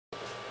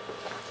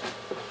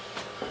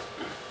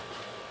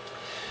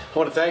I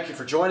want to thank you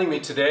for joining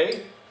me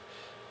today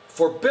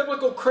for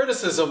Biblical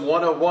Criticism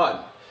 101.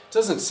 It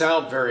doesn't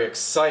sound very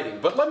exciting,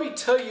 but let me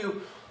tell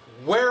you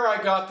where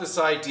I got this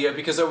idea,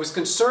 because I was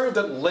concerned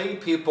that lay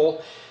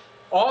people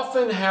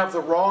often have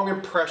the wrong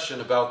impression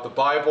about the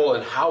Bible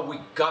and how we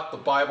got the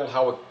Bible,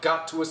 how it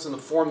got to us in the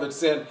form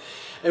that's in.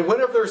 And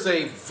whenever there's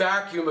a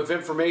vacuum of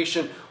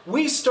information,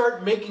 we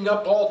start making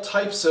up all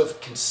types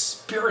of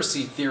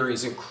conspiracy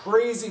theories and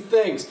crazy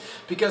things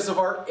because of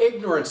our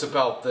ignorance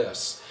about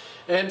this.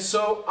 And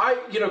so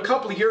a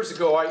couple of years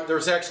ago, there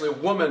was actually a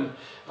woman,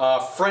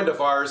 friend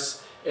of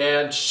ours,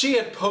 and she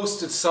had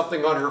posted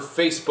something on her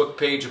Facebook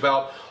page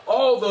about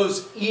all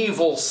those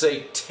evil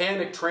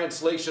satanic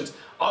translations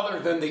other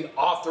than the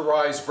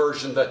authorized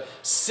version, the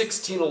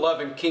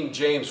 1611 King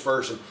James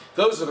Version.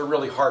 Those are the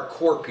really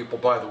hardcore people,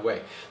 by the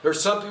way. There are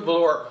some people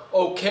who are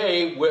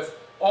okay with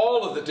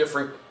all of the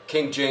different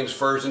King James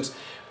versions,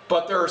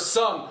 but there are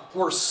some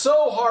who are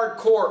so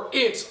hardcore,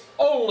 it's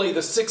only the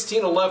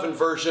 1611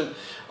 version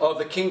of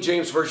the King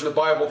James Version of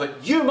the Bible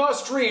that you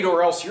must read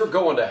or else you're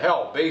going to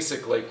hell,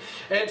 basically.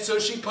 And so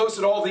she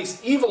posted all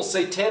these evil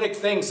satanic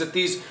things that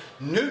these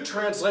new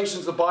translations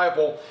of the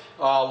Bible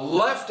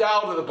left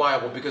out of the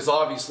Bible, because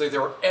obviously they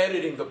were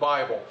editing the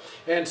Bible.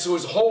 And so it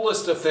was a whole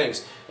list of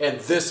things. And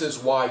this is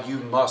why you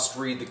must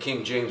read the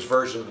King James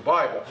Version of the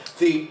Bible,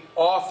 the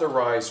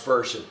authorized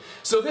version.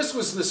 So this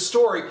was the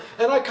story,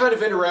 and I kind of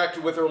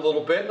interacted with her a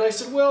little bit, and I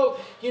said, well,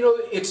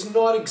 it's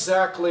not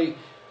exactly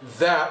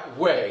that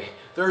way.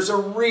 There's a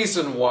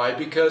reason why,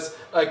 because,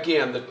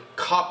 again, the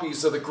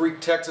copies of the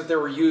Greek text that they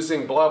were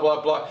using, blah,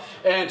 blah, blah,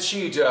 and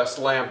she just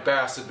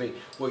lambasted me.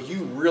 Well,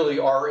 you really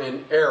are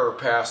in error,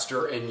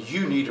 Pastor, and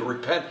you need to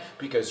repent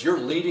because you're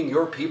leading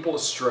your people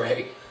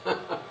astray.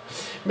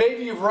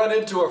 Maybe you've run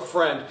into a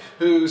friend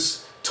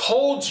who's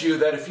told you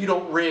that if you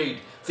don't read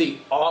the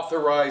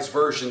authorized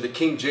version, the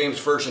King James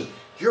Version,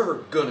 you're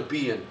going to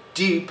be in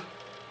deep,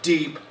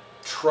 deep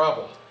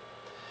trouble.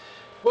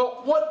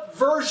 Well, what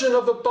version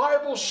of the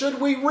Bible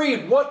should we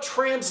read? What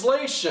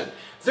translation?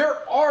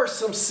 There are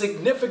some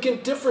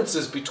significant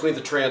differences between the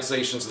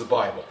translations of the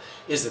Bible.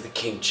 Is it the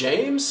King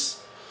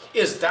James?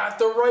 Is that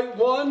the right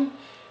one?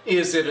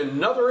 Is it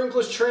another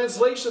English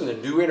translation, the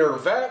New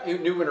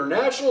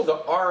International, the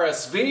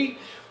RSV?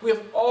 We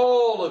have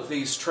all of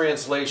these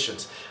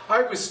translations.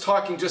 I was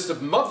talking just a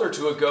month or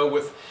two ago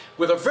with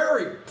a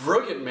very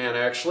brilliant man,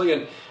 actually,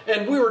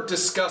 and we were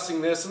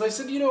discussing this, and I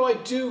said, I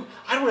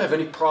don't have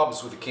any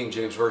problems with the King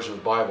James Version of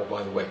the Bible,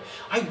 by the way.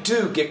 I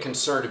do get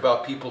concerned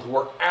about people who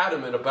are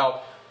adamant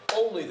about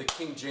only the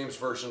King James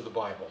Version of the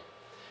Bible.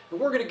 And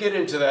we're going to get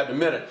into that in a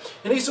minute.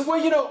 And he said,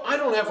 well, I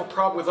don't have a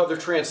problem with other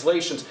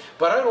translations,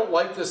 but I don't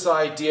like this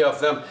idea of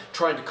them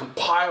trying to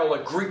compile a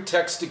Greek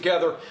text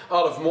together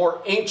out of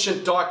more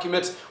ancient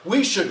documents.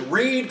 We should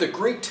read the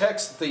Greek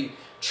text that the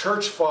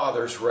church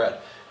fathers read.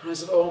 And I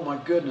said, oh my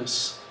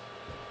goodness.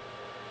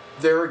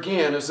 There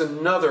again is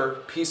another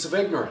piece of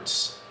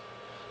ignorance.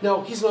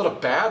 Now, he's not a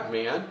bad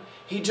man.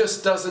 He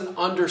just doesn't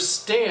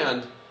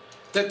understand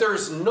that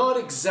there's not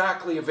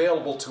exactly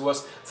available to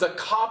us the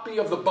copy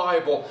of the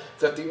Bible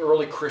that the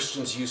early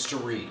Christians used to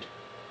read.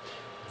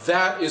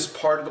 That is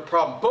part of the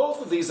problem.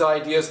 Both of these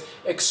ideas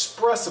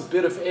express a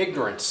bit of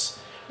ignorance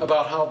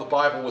about how the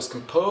Bible was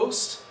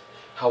composed,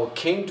 how it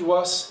came to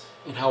us,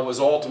 and how it was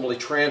ultimately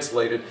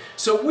translated.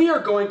 So we are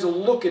going to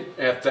look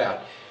at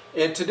that.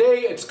 And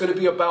today it's going to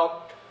be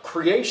about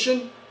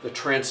creation, the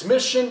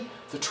transmission,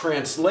 the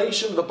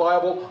translation of the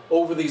Bible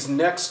over these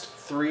next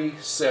 3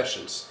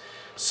 sessions.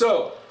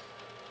 So,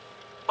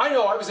 I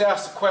know I was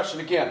asked a question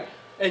again,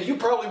 and you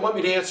probably want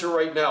me to answer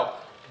right now.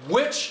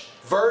 Which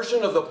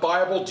version of the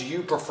Bible do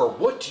you prefer?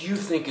 What do you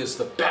think is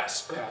the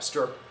best,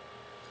 Pastor?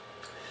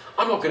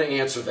 I'm not going to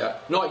answer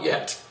that. Not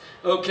yet.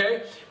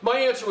 Okay? My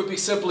answer would be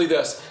simply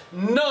this.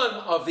 None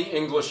of the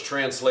English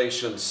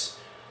translations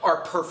are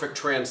perfect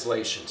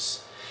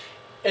translations.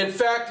 In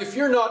fact, if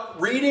you're not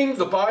reading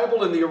the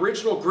Bible in the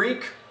original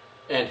Greek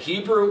and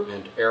Hebrew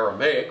and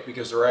Aramaic,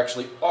 because there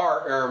actually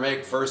are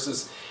Aramaic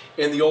verses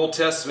in the Old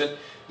Testament,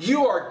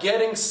 you are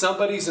getting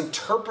somebody's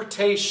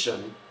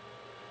interpretation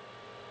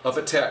of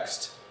a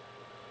text.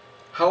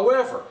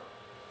 However,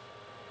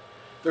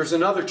 there's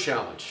another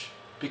challenge,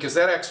 because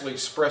that actually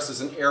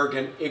expresses an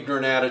arrogant,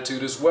 ignorant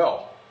attitude as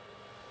well.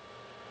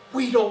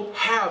 We don't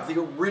have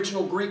the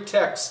original Greek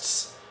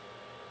texts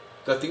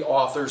that the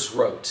authors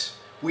wrote.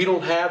 We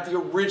don't have the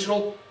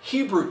original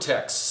Hebrew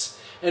texts.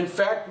 In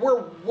fact,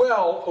 we're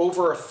well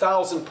over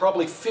 1,000,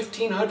 probably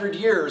 1,500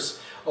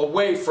 years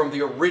away from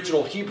the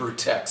original Hebrew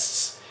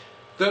texts.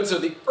 Those are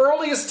the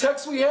earliest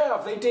texts we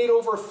have. They date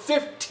over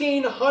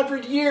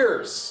 1,500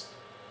 years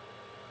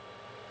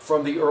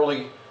from the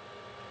early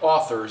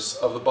authors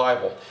of the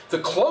Bible. The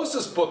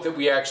closest book that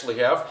we actually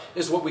have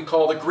is what we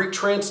call the Greek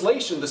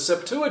translation, the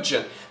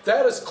Septuagint.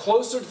 That is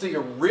closer to the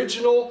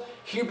original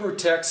Hebrew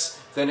text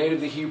than any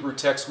of the Hebrew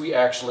texts we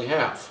actually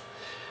have.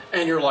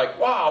 And you're like,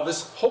 wow,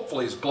 this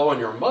hopefully is blowing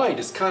your mind.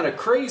 It's kind of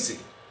crazy.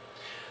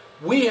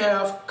 We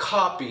have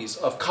copies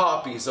of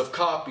copies of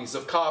copies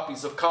of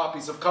copies of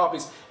copies of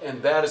copies,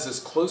 and that is as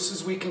close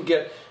as we can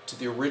get to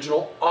the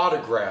original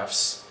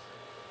autographs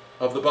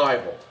of the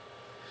Bible.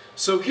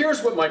 So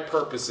here's what my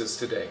purpose is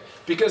today.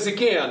 Because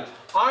again,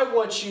 I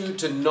want you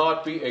to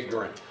not be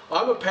ignorant.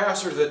 I'm a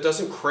pastor that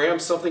doesn't cram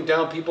something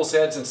down people's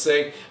heads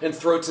and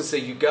throats and say,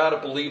 you got to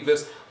believe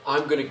this.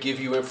 I'm going to give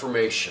you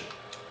information.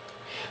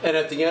 And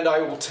at the end,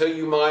 I will tell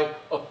you my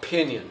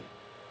opinion.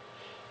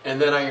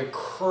 And then I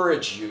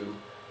encourage you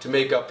to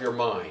make up your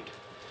mind.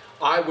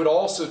 I would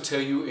also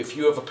tell you, if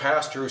you have a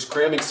pastor who's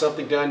cramming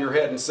something down your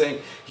head and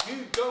saying,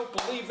 you don't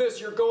believe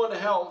this, you're going to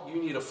hell, you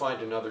need to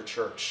find another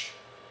church.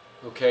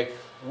 Okay?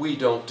 We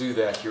don't do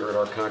that here at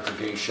our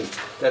congregation.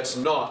 That's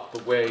not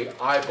the way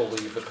I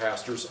believe the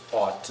pastors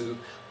ought to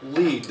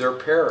lead their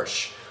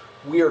parish.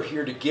 We are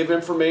here to give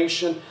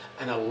information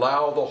and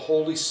allow the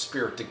Holy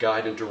Spirit to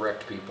guide and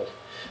direct people.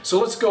 So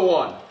let's go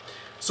on.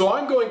 So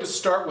I'm going to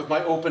start with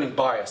my opening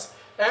bias.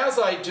 As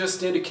I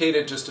just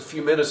indicated just a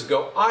few minutes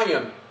ago, I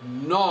am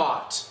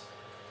not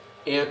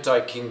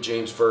anti-King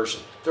James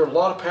Version. There are a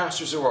lot of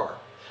pastors who are.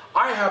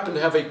 I happen to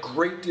have a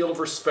great deal of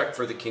respect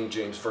for the King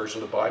James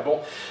Version of the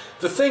Bible.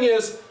 The thing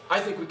is, I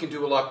think we can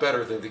do a lot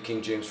better than the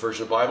King James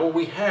Version of the Bible.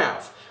 We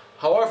have.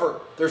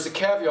 However, there's a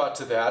caveat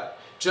to that.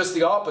 Just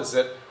the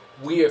opposite.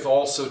 We have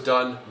also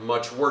done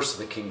much worse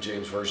than the King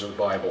James Version of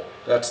the Bible.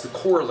 That's the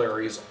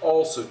corollary is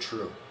also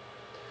true.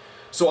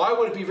 So I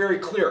want to be very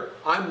clear.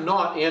 I'm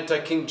not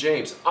anti-King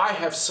James. I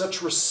have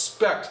such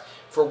respect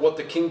for what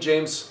the King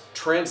James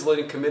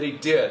Translating Committee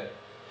did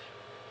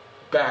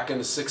back in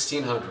the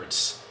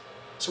 1600s.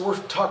 So we're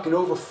talking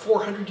over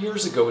 400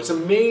 years ago. It's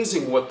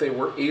amazing what they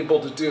were able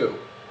to do.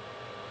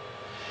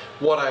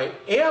 What I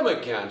am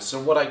against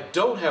and what I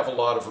don't have a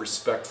lot of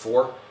respect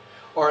for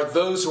are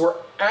those who are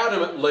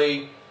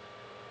adamantly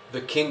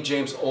the King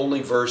James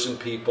only version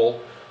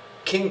people,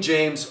 King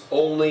James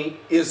only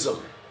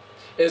ism,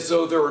 as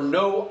though there are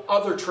no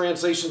other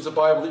translations of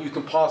the Bible that you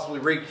can possibly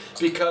read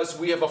because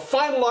we have a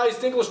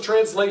finalized English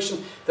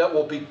translation that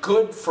will be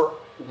good for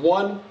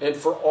one and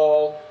for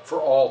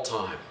all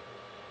time.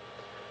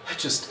 That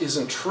just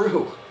isn't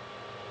true.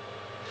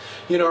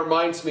 You know, it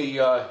reminds me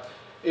of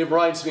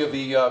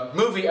the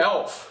movie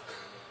Elf.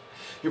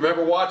 You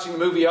remember watching the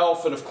movie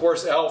Elf, and of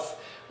course Elf,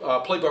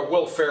 played by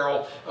Will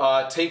Ferrell,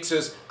 takes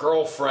his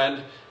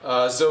girlfriend,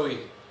 Zoe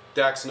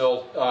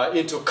Daxnell,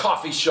 into a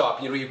coffee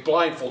shop. You know, he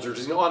blindfolds her,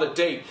 she's on a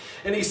date,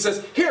 and he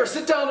says, "Here,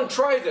 sit down and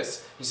try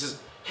this." He says,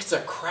 "It's a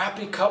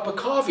crappy cup of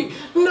coffee."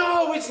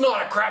 "No, it's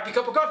not a crappy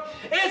cup of coffee.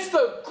 It's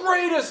the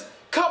greatest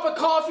cup of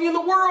coffee in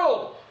the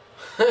world."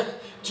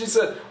 She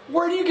said,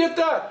 "Where do you get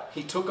that?"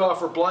 He took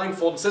off her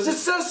blindfold and says, "It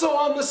says so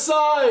on the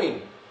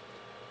sign."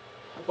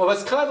 Well,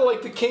 that's kind of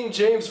like the King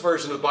James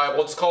Version of the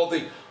Bible. It's called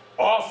the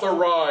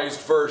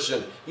Authorized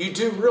Version. You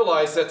do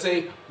realize that's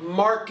a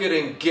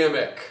marketing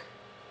gimmick.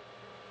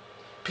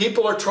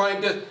 People are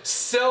trying to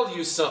sell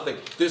you something.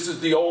 This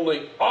is the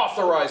only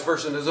authorized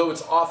version, as though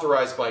it's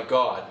authorized by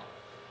God.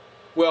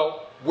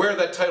 Well, where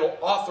that title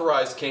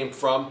authorized came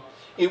from,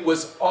 it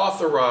was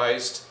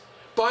authorized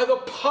by the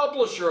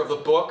publisher of the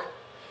book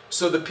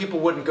so that people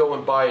wouldn't go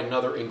and buy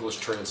another English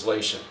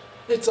translation.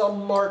 It's a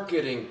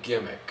marketing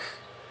gimmick.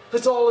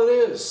 That's all it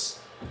is.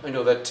 I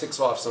know that ticks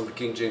off some of the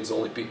King James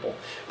only people.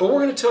 But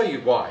we're going to tell you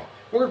why.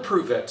 We're going to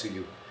prove that to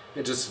you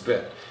in just a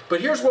bit.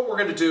 But here's what we're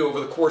going to do over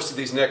the course of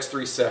these next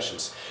 3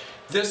 sessions.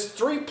 This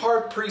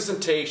 3-part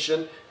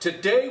presentation,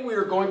 today we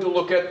are going to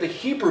look at the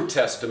Hebrew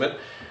Testament,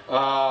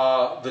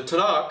 the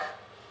Tanakh,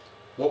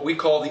 what we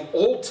call the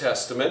Old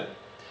Testament,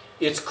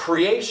 its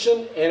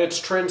creation and its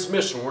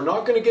transmission. We're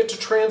not going to get to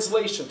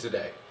translation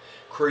today.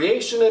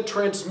 Creation and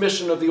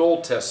transmission of the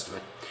Old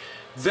Testament.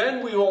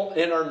 Then we will,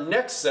 in our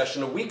next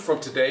session, a week from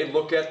today,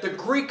 look at the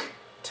Greek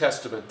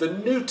Testament, the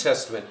New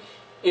Testament,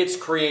 its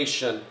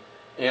creation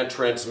and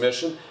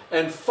transmission.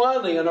 And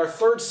finally, in our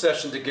 3rd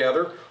session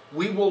together,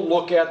 we will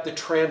look at the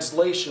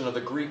translation of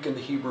the Greek and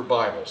the Hebrew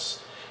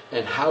Bibles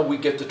and how we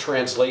get the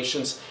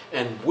translations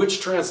and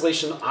which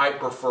translation I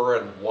prefer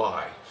and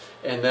why.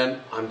 And then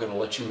I'm going to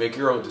let you make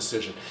your own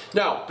decision.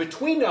 Now,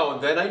 between now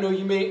and then, I know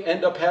you may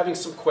end up having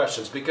some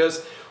questions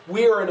because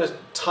we are in a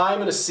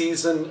time and a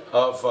season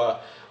of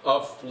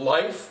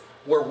life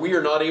where we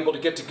are not able to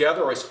get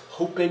together. I was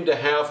hoping to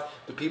have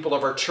the people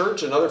of our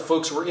church and other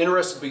folks who are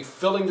interested to be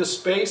filling the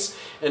space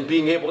and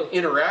being able to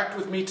interact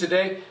with me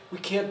today. We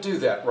can't do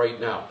that right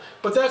now,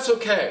 but that's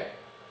okay.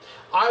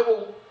 I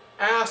will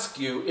ask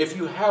you, if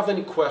you have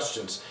any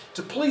questions,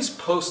 to please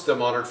post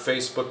them on our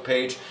Facebook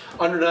page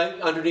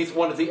underneath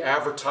one of the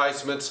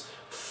advertisements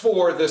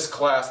for this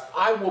class.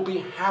 I will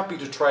be happy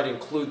to try to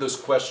include those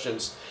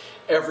questions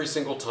every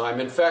single time.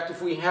 In fact,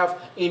 if we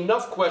have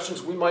enough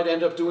questions, we might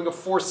end up doing a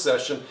 4th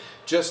session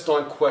just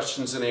on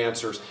questions and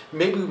answers.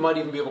 Maybe we might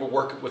even be able to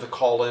work it with a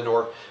call-in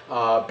or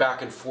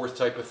back and forth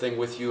type of thing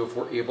with you if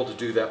we're able to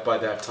do that by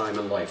that time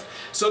in life.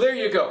 So there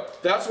you go.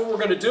 That's what we're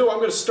going to do. I'm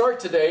going to start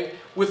today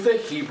with the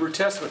Hebrew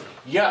Testament.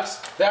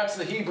 Yes, that's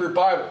the Hebrew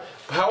Bible.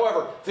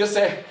 However, this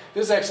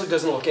actually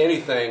doesn't look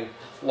anything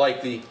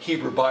like the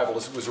Hebrew Bible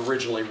as it was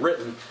originally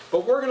written.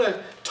 But we're going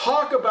to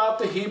talk about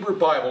the Hebrew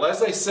Bible.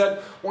 As I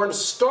said, we're going to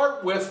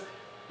start with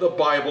the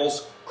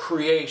Bible's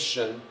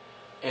creation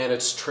and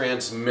its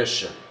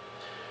transmission.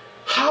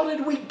 How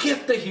did we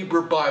get the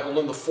Hebrew Bible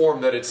in the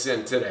form that it's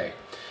in today?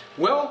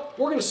 Well,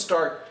 we're going to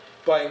start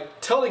by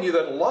telling you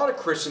that a lot of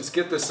Christians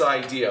get this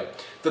idea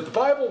that the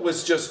Bible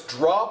was just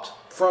dropped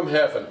from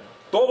heaven.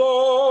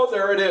 Ta-da!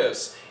 There it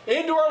is.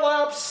 Into our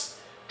laps,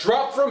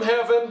 dropped from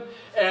heaven,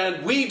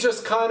 and we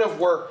just kind of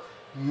were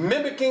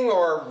mimicking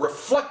or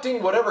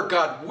reflecting whatever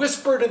God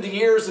whispered in the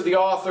ears of the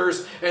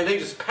authors, and they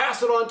just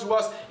pass it on to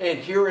us, and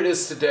here it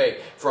is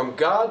today, from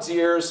God's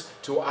ears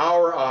to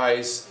our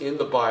eyes in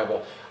the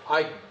Bible.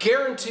 I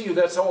guarantee you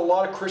that's how a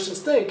lot of Christians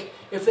think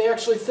if they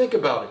actually think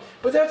about it.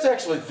 But that's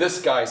actually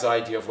this guy's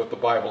idea of what the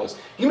Bible is.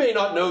 You may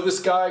not know this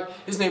guy.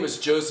 His name is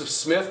Joseph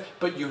Smith,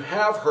 but you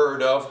have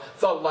heard of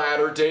the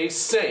Latter-day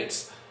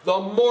Saints, the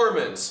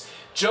Mormons.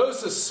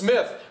 Joseph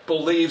Smith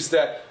believes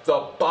that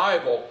the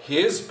Bible,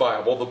 his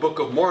Bible, the Book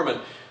of Mormon,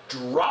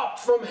 dropped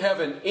from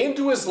heaven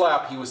into his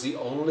lap. He was the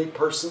only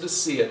person to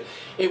see it.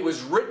 It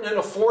was written in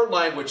a foreign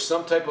language,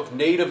 some type of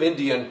Native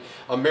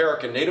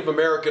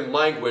American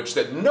language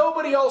that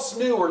nobody else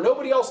knew or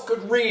nobody else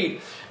could read.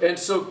 And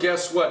so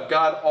guess what?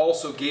 God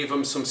also gave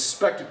him some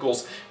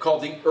spectacles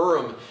called the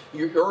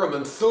Urim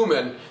and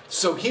Thummim.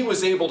 So he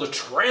was able to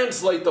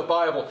translate the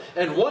Bible.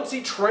 And once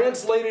he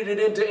translated it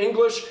into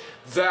English,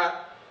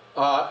 that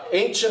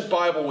ancient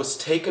Bible was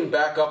taken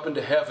back up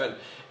into heaven.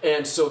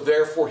 And so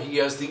therefore he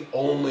has the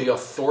only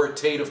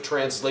authoritative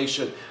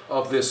translation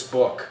of this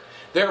book.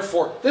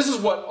 Therefore, this is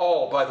what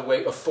all, by the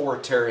way,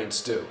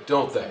 authoritarians do,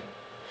 don't they?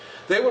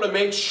 They want to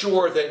make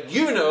sure that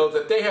you know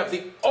that they have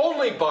the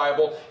only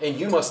Bible and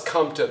you must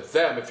come to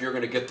them if you're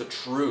going to get the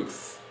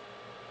truth.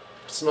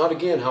 It's not,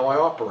 again, how I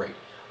operate.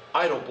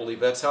 I don't believe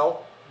that's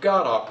how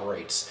God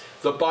operates.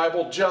 The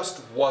Bible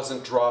just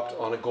wasn't dropped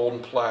on a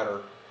golden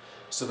platter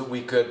so that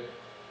we could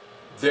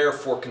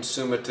therefore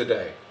consume it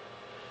today.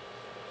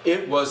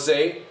 It was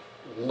a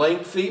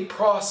lengthy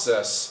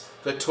process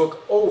that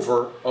took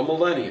over a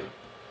millennia.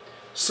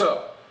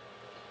 So,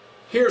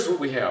 here's what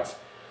we have.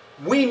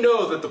 We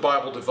know that the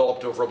Bible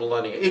developed over a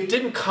millennia. It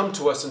didn't come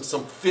to us in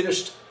some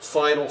finished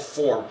final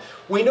form.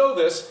 We know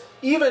this.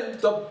 Even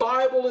the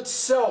Bible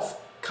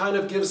itself kind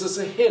of gives us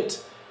a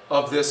hint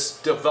of this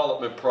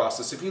development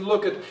process. If you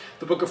look at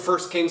the book of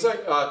 1 Kings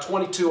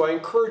 22, I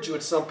encourage you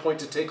at some point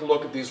to take a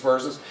look at these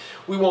verses.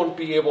 We won't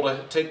be able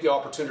to take the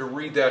opportunity to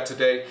read that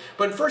today.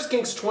 But in 1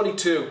 Kings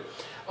 22,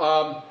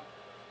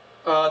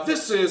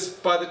 this is,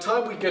 by the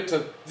time we get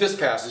to this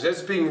passage, as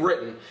it's being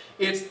written,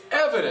 it's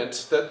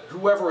evident that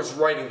whoever is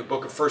writing the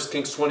book of 1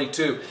 Kings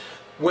 22,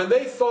 when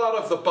they thought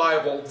of the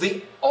Bible,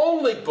 the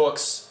only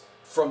books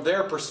from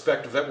their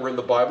perspective that were in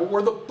the Bible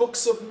were the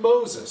books of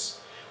Moses.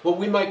 What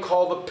we might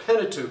call the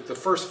Pentateuch, the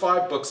first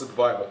 5 books of the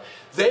Bible.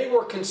 They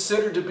were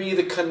considered to be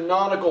the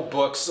canonical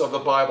books of the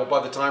Bible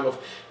by the time of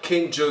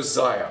King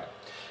Josiah.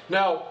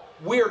 Now,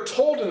 we are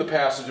told in the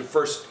passage of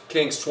 1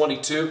 Kings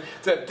 22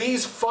 that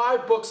these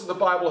 5 books of the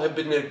Bible have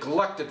been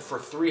neglected for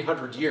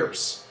 300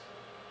 years.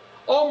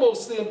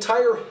 Almost the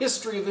entire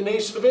history of the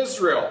nation of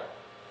Israel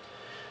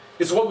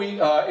is what we,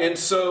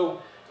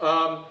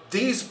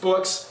 these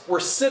books were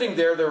sitting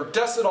there, they were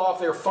dusted off,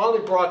 they were finally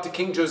brought to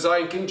King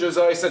Josiah, and King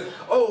Josiah said,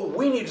 oh,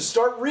 we need to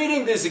start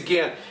reading these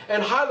again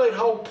and highlight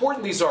how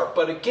important these are.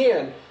 But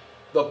again,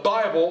 the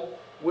Bible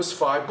was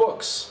 5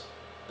 books.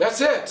 That's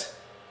it.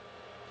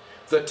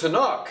 The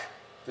Tanakh,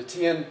 the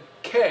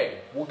TNK,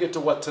 we'll get to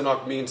what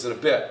Tanakh means in a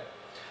bit.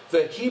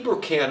 The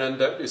Hebrew canon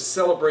that is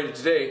celebrated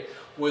today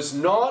was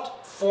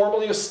not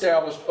formally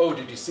established, oh,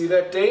 did you see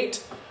that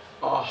date?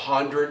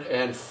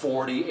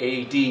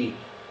 140 AD.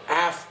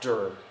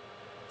 After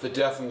the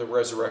death and the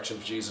resurrection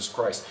of Jesus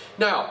Christ.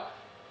 Now,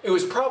 it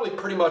was probably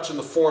pretty much in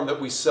the form that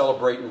we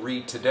celebrate and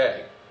read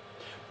today.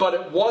 But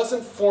it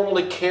wasn't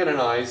formally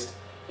canonized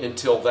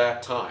until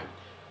that time.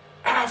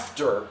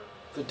 After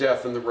the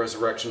death and the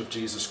resurrection of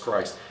Jesus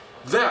Christ.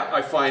 That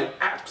I find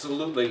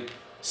absolutely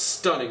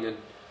stunning and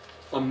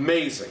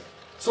amazing.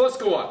 So let's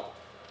go on.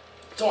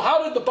 So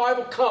how did the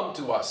Bible come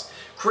to us?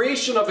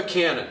 Creation of a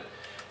canon.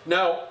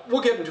 Now,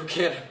 we'll get into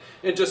canon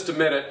in just a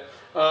minute.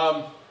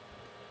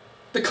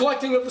 The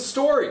collecting of the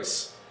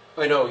stories.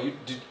 I know,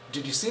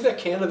 did you see that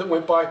canon that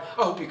went by?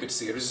 I hope you could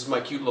see it. This is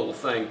my cute little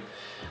thing.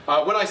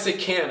 When I say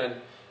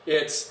canon,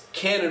 it's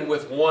canon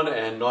with one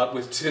N, not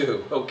with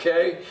two,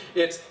 okay?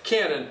 It's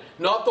canon,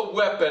 not the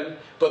weapon,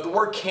 but the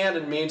word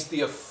canon means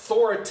the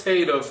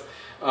authoritative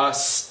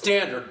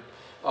standard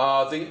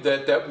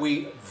that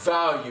we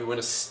value and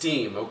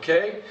esteem,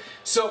 okay?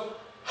 So,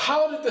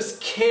 how did this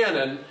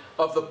canon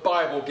of the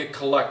Bible get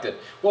collected?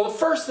 Well, the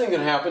first thing that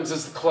happens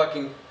is the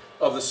collecting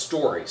of the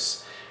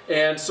stories.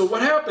 And so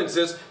what happens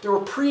is there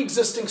were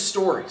pre-existing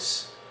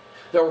stories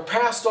that were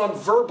passed on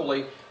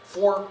verbally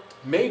for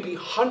maybe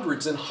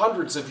hundreds and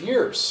hundreds of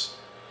years.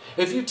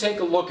 If you take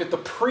a look at the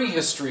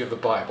prehistory of the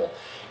Bible,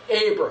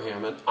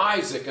 Abraham and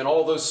Isaac and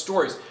all those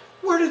stories,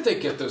 Where did they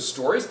get those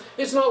stories?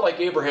 It's not like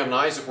Abraham and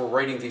Isaac were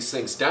writing these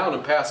things down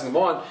and passing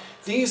them on.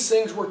 These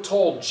things were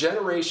told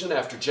generation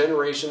after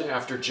generation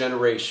after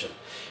generation.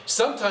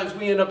 Sometimes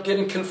we end up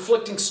getting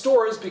conflicting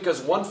stories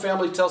because one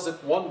family tells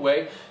it one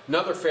way,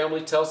 another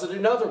family tells it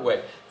another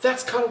way.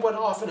 That's kind of what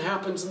often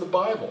happens in the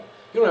Bible.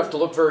 You don't have to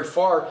look very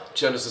far,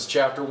 Genesis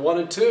chapter 1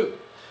 and 2.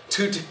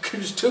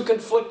 Two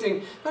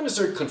conflicting, not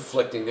necessarily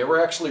conflicting, they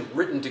were actually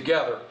written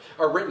together,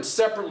 or written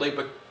separately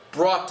but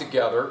brought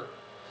together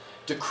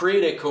to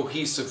create a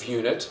cohesive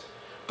unit.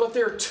 But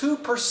they're two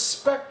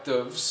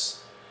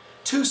perspectives,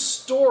 two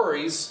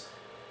stories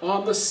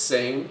on the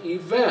same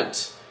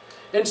event.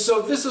 And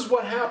so this is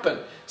what happened.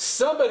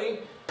 Somebody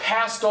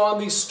passed on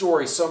these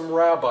stories, some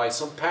rabbi,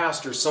 some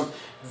pastor, some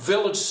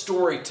village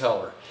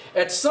storyteller.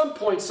 At some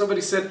point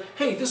somebody said,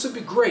 hey, this would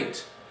be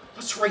great.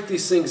 Let's write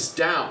these things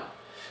down.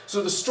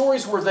 So the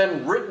stories were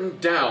then written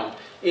down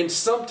in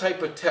some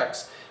type of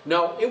text.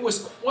 Now, it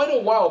was quite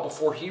a while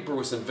before Hebrew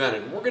was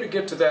invented. We're going to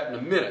get to that in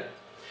a minute.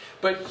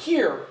 But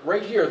here,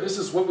 right here, this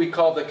is what we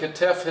call the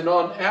Ketef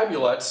Hinnon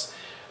amulets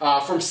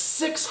from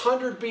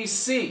 600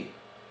 BC.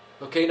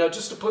 Okay, now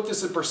just to put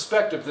this in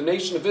perspective, the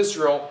nation of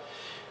Israel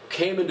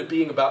came into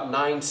being about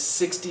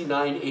 960,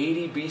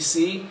 980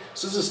 BC.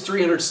 So this is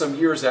 300 some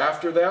years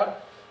after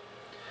that.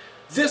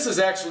 This is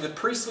actually the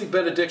priestly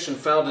benediction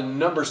found in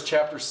Numbers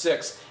chapter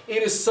 6.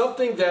 It is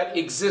something that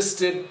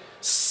existed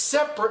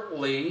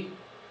separately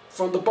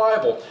from the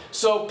Bible.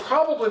 So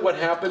probably what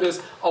happened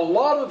is a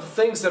lot of the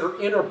things that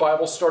are in our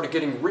Bible started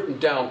getting written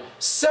down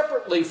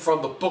separately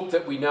from the book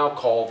that we now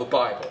call the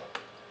Bible.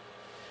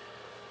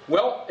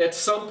 Well, at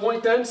some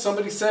point then,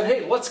 somebody said,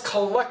 hey, let's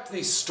collect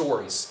these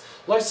stories.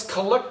 Let's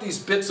collect these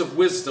bits of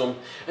wisdom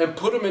and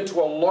put them into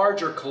a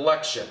larger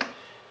collection.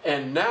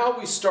 And now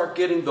we start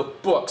getting the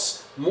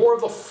books, more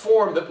of the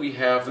form that we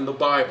have in the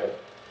Bible.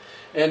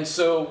 And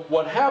so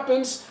what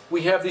happens,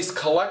 we have these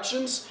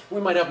collections.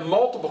 We might have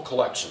multiple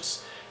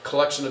collections. A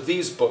collection of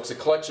these books, a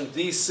collection of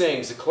these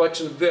sayings, a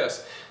collection of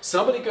this.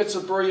 Somebody gets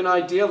a brilliant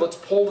idea, let's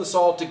pull this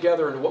all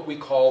together into what we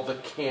call the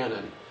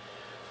canon.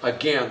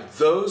 Again,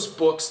 those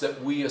books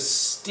that we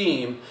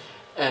esteem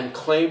and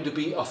claim to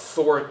be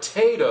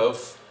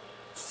authoritative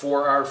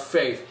for our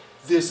faith.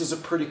 This is a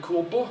pretty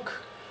cool book.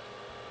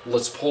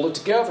 Let's pull it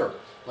together.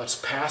 Let's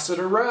pass it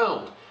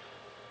around.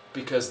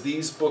 Because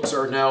these books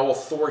are now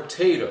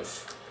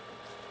authoritative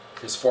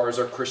as far as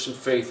our Christian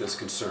faith is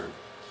concerned.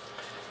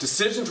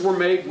 Decisions were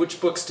made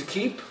which books to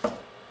keep.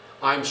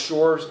 I'm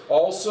sure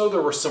also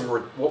there were some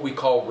what we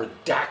call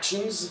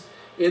redactions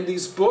in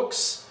these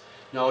books.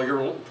 Now,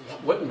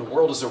 what in the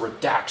world is a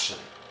redaction?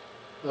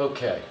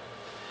 Okay.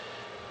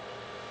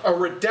 A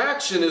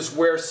redaction is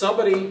where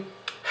somebody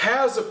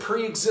has a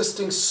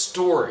pre-existing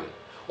story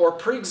or a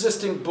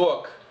pre-existing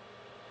book,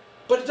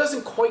 but it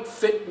doesn't quite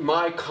fit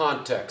my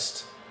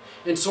context.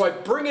 And so I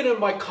bring it in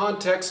my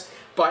context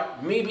by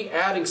maybe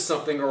adding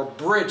something or a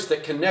bridge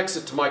that connects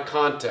it to my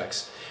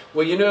context.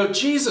 Well, you know,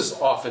 Jesus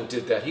often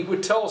did that. He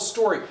would tell a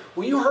story.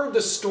 Well, you heard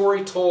the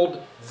story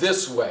told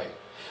this way.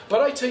 But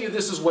I tell you,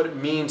 this is what it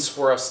means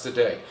for us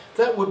today.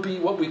 That would be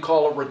what we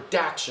call a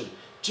redaction.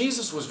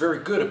 Jesus was very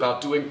good about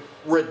doing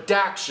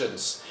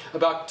redactions,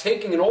 about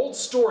taking an old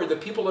story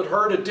that people had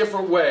heard a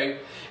different way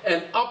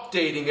and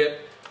updating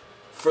it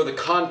for the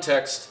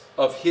context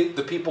of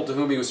the people to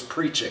whom he was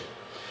preaching.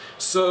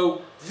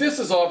 So this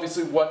is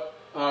obviously what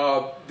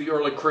the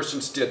early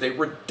Christians did. They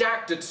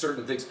redacted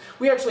certain things.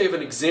 We actually have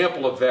an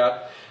example of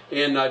that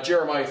in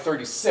Jeremiah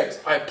 36.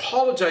 I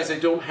apologize I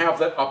don't have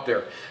that up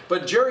there.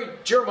 But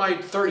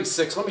Jeremiah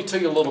 36, let me tell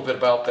you a little bit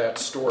about that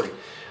story.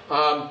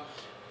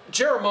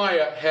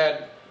 Jeremiah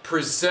had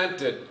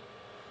presented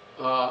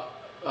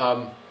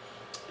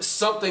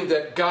something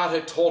that God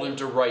had told him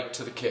to write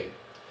to the king.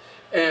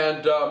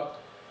 And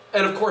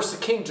of course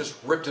the king just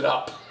ripped it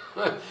up.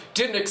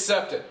 Didn't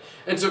accept it.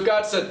 And so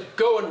God said,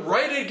 go and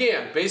write it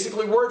again,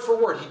 basically word for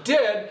word. He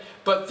did,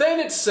 but then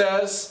it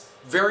says,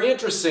 very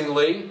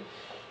interestingly,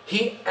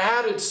 he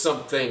added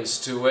some things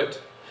to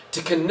it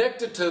to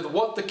connect it to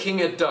what the king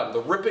had done,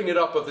 the ripping it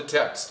up of the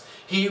text.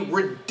 He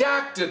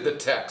redacted the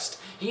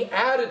text. He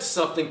added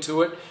something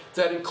to it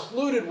that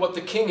included what the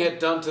king had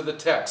done to the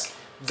text.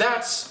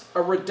 That's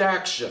a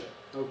redaction,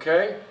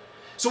 okay?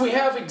 So we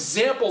have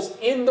examples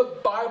in the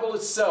Bible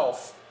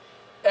itself,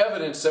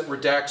 evidence that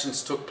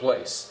redactions took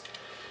place.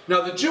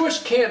 Now, the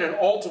Jewish canon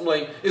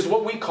ultimately is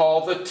what we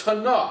call the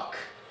Tanakh.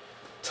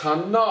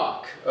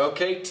 Tanakh,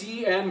 okay,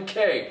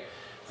 T-N-K.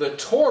 The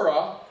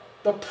Torah,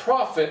 the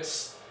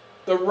prophets,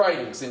 the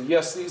writings. And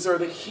yes, these are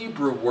the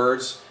Hebrew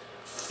words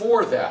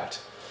for that.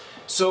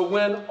 So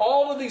when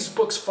all of these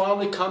books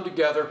finally come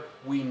together,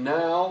 we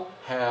now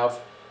have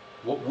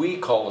what we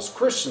call as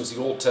Christians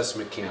the Old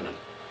Testament canon.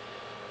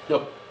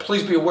 Now,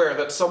 please be aware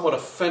that's somewhat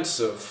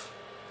offensive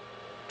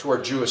to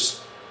our Jewish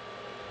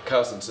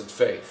cousins in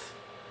faith.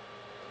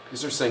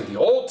 Because they're saying the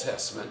Old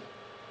Testament.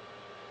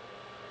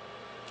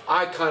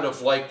 I kind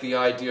of like the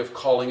idea of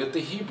calling it the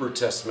Hebrew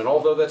Testament,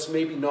 although that's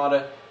maybe not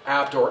an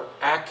apt or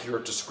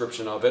accurate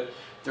description of it.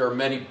 there are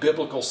many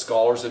biblical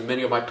scholars and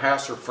many of my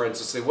pastor friends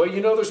that say, well,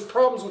 you know, there's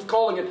problems with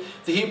calling it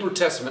the Hebrew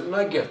Testament, and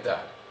I get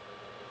that.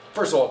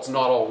 First of all, it's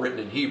not all written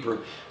in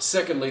Hebrew.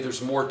 Secondly,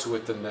 there's more to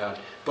it than that,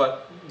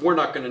 but we're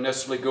not going to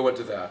necessarily go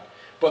into that.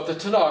 But the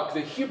Tanakh,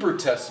 the Hebrew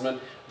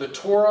Testament, the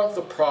Torah,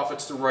 the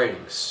prophets, the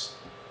writings.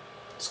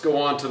 Let's go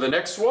on to the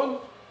next one.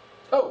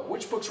 Oh,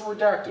 which books were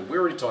redacted? We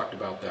already talked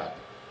about that.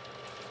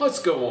 Let's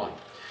go on.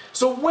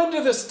 So when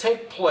did this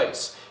take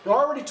place? Now,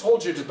 I already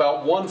told you it's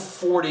about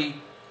 140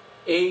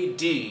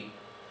 AD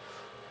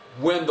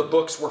when the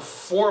books were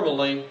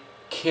formally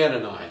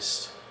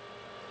canonized.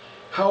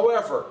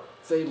 However,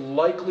 they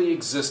likely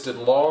existed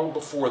long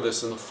before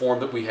this in the form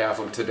that we have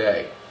them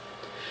today.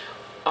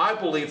 I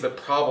believe that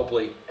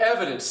probably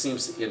evidence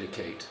seems to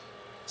indicate.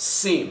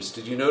 Seems.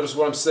 Did you notice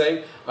what I'm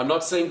saying? I'm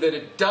not saying that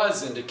it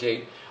does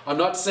indicate. I'm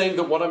not saying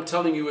that what I'm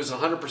telling you is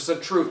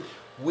 100% truth.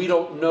 We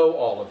don't know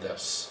all of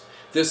this.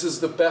 This is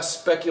the best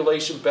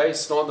speculation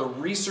based on the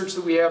research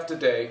that we have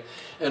today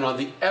and on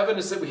the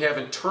evidence that we have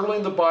internally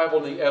in the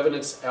Bible and the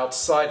evidence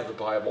outside of the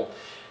Bible.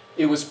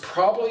 It was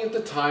probably at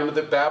the time of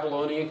the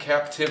Babylonian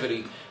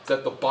captivity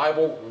that the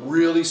Bible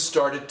really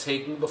started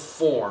taking the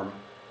form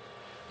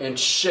and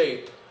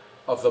shape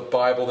of the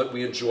Bible that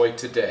we enjoy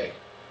today.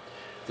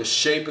 The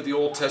shape of the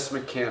Old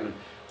Testament canon,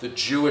 the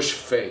Jewish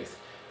faith.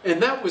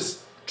 And that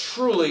was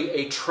truly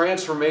a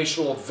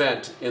transformational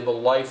event in the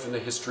life and the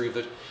history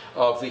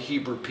of the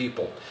Hebrew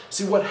people.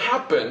 See, what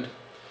happened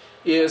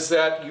is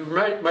that you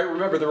might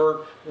remember there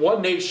were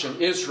one nation,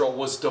 Israel,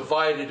 was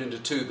divided into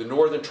two, the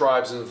northern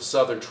tribes and the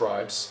southern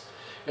tribes.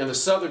 And the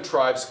southern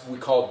tribes we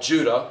call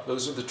Judah.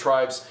 Those are the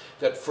tribes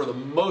that for the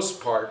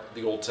most part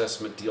the Old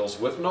Testament deals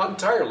with. Not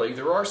entirely.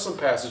 There are some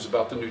passages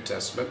about the New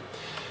Testament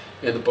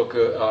in the book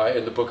of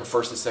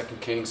 1st and 2nd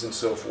Kings and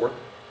so forth.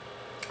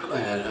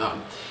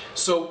 And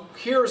so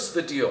here's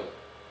the deal.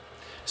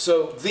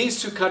 So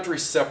these two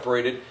countries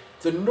separated.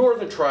 The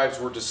northern tribes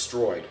were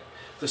destroyed.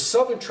 The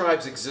southern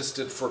tribes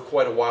existed for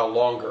quite a while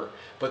longer,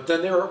 but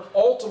then they were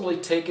ultimately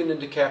taken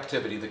into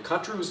captivity. The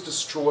country was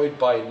destroyed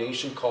by a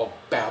nation called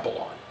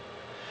Babylon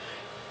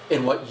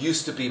in what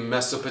used to be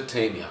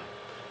Mesopotamia,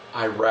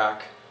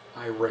 Iraq,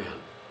 Iran.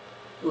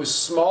 It was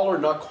smaller,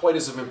 not quite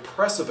as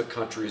impressive a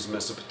country as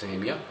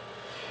Mesopotamia,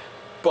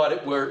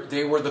 but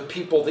they were the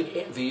people,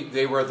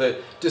 they were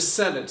the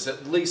descendants,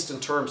 at least in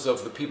terms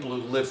of the people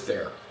who lived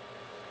there.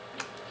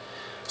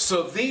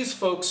 So these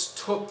folks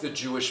took the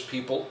Jewish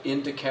people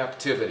into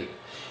captivity.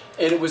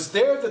 And it was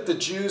there that the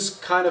Jews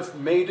kind of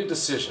made a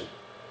decision.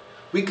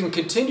 We can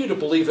continue to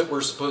believe that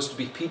we're supposed to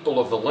be people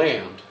of the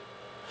land,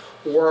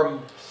 or our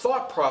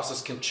thought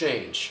process can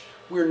change.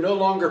 We're no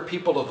longer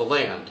people of the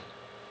land.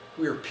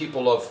 We are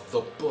people of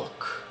the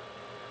book.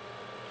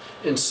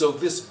 And so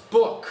this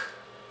book,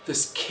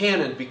 this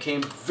canon,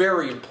 became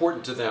very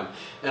important to them.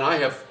 And I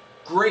have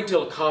a great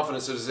deal of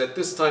confidence that it is at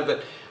this time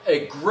that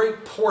a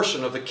great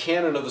portion of the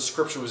canon of the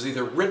Scripture was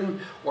either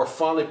written or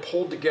finally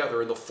pulled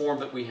together in the form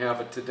that we have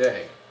it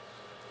today.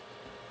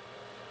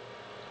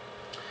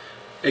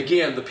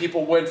 Again, the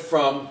people went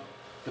from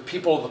the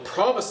people of the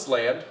Promised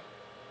Land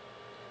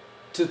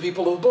to the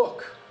people of the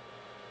book.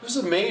 It was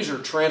a major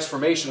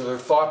transformation of their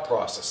thought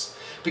process.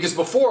 Because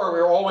before, we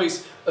were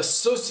always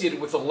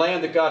associated with the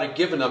land that God had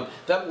given them.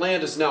 That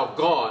land is now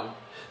gone.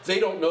 They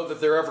don't know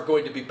that they're ever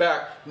going to be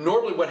back.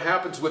 Normally what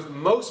happens with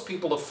most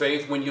people of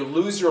faith, when you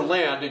lose your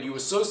land and you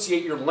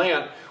associate your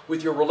land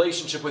with your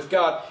relationship with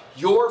God,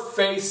 your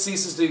faith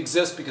ceases to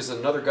exist because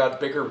another God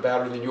bigger and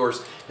badder than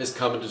yours has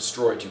come and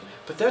destroyed you.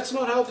 But that's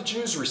not how the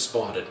Jews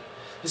responded.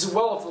 They said,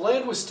 well, if the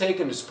land was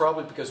taken, it's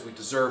probably because we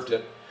deserved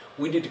it.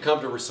 We need to come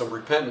to some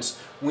repentance.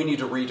 We need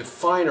to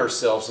redefine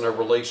ourselves in our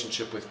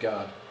relationship with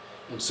God.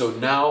 And so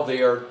now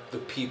they are the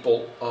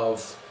people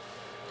of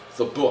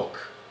the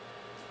book,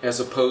 as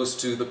opposed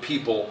to the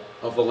people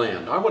of the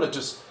land. I want to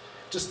just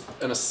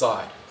an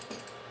aside.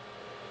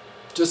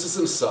 Just as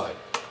an aside.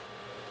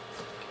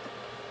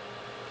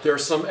 There are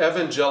some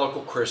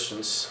evangelical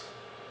Christians,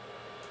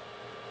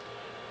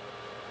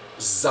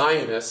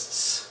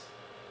 Zionists,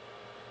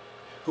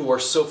 who are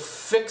so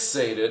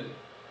fixated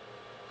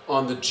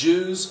on the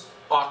Jews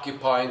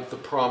occupying the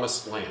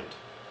promised land.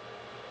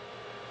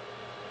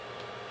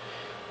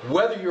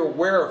 Whether you're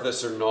aware of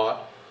this or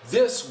not,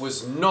 this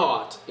was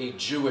not a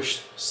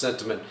Jewish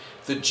sentiment.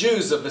 The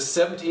Jews of the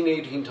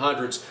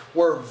 1800s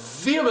were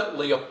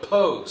vehemently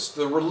opposed,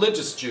 the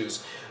religious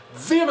Jews,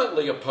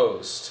 vehemently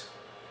opposed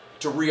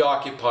to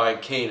reoccupying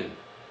Canaan,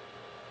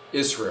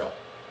 Israel.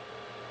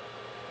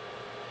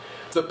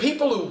 The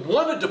people who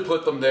wanted to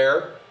put them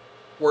there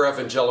were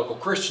evangelical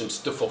Christians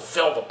to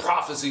fulfill the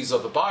prophecies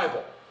of the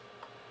Bible.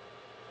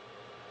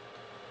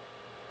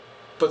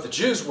 But the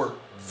Jews were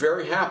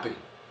very happy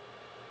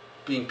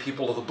being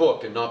people of the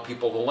book and not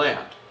people of the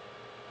land.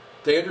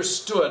 They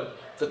understood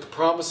that the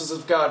promises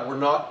of God were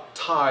not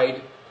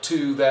tied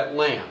to that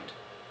land,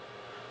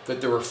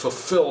 that they were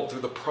fulfilled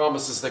through the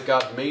promises that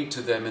God made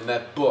to them in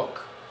that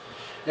book.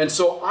 And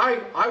so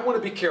I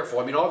want to be careful.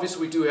 I mean,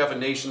 obviously we do have a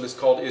nation that's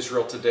called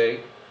Israel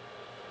today,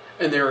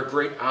 and they're a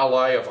great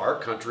ally of our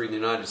country, the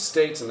United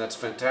States, and that's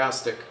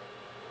fantastic.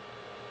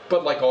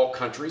 But like all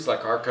countries,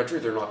 like our country,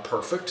 they're not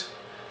perfect.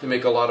 They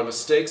make a lot of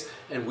mistakes,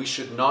 and we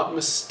should not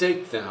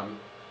mistake them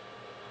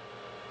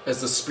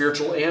as the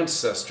spiritual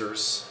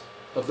ancestors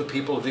of the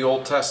people of the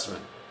Old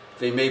Testament.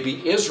 They may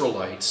be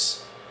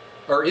Israelites,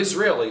 or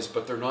Israelis,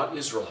 but they're not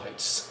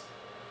Israelites.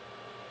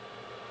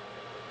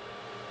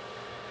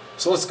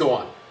 So let's go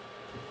on.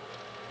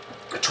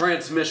 A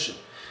transmission.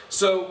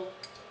 So,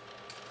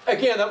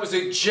 again, that was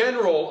a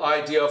general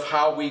idea of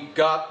how we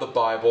got the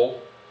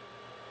Bible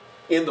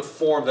in the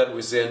form that it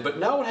was in, but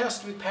now it has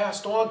to be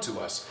passed on to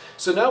us.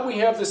 So now we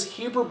have this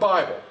Hebrew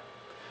Bible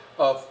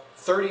of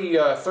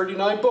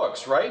 39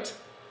 books, right?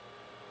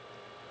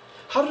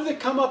 How did it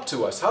come up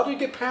to us? How did it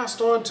get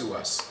passed on to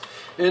us?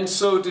 And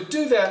so to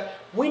do that,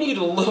 we need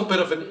a little bit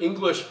of an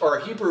English or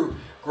Hebrew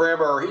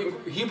grammar or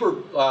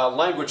Hebrew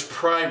language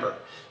primer.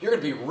 You're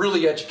going to be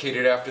really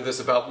educated after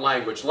this about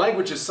language.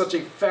 Language is such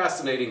a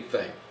fascinating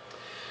thing.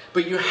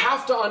 But you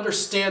have to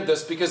understand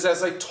this because,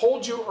 as I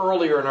told you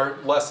earlier in our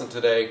lesson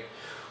today,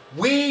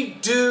 we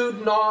do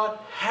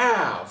not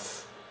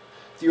have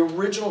the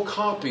original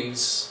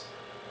copies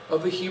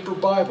of the Hebrew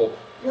Bible.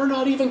 We're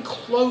not even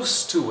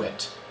close to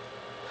it.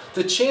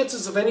 The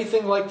chances of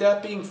anything like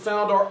that being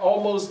found are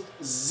almost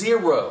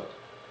zero.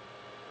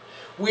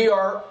 We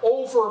are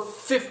over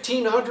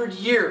 1,500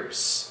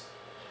 years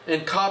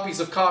and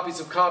copies of copies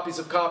of copies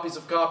of copies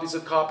of copies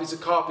of copies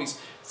of copies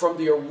from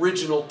the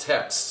original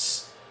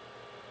texts.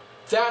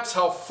 That's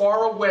how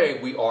far away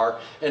we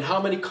are and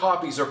how many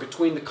copies are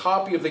between the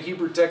copy of the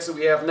Hebrew text that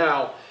we have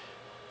now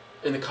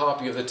and the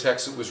copy of the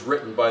text that was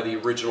written by the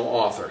original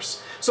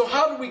authors. So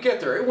how did we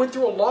get there? It went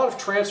through a lot of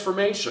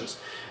transformations.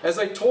 As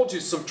I told you,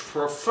 some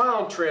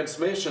profound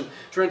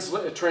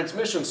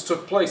transmissions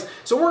took place.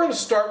 So we're going to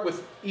start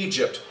with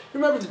Egypt.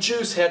 Remember, the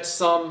Jews had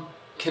some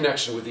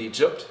connection with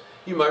Egypt.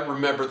 You might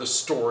remember the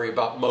story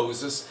about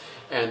Moses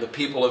and the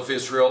people of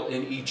Israel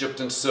in Egypt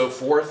and so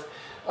forth.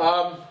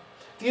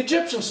 The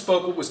Egyptians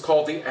spoke what was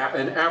called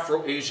an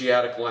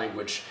Afro-Asiatic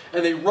language,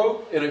 and they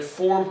wrote in a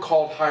form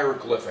called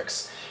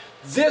hieroglyphics.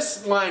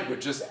 This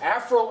language, this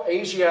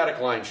Afro-Asiatic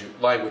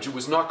language, it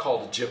was not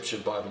called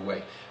Egyptian, by the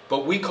way,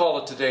 but we call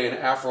it today an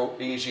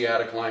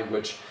Afro-Asiatic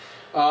language.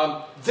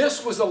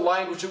 This was a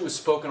language that was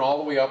spoken all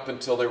the way up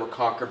until they were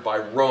conquered by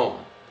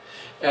Rome.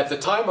 At the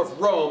time of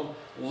Rome,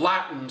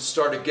 Latin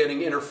started getting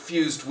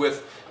interfused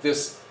with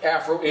this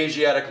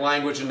Afro-Asiatic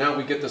language, and now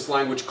we get this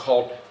language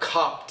called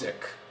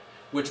Coptic,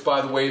 which,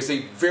 by the way, is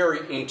a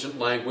very ancient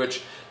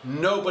language.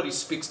 Nobody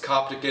speaks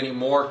Coptic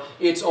anymore.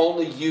 It's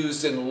only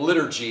used in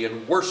liturgy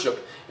and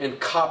worship in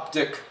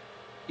Coptic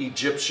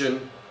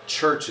Egyptian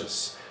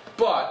churches.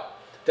 But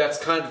that's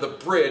kind of the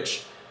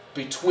bridge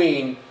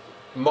between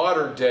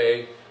modern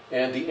day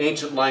and the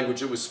ancient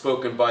language that was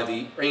spoken by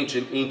the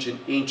ancient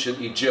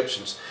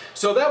Egyptians.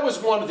 So that was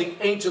one of the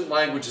ancient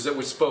languages that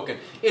was spoken.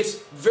 It's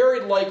very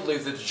likely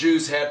that the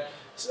Jews had,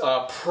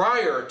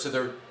 prior to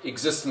their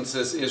existence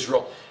as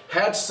Israel,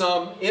 had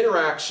some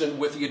interaction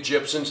with the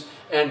Egyptians,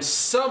 and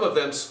some of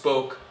them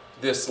spoke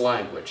this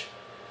language.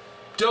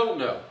 Don't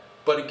know.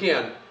 But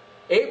again,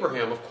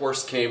 Abraham, of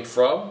course, came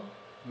from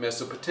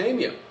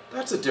Mesopotamia.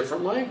 That's a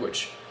different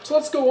language. So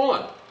let's go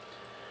on.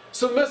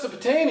 So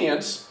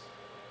Mesopotamians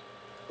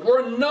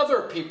were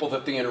another people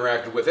that they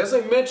interacted with. As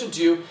I mentioned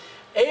to you,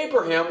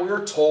 Abraham, we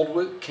are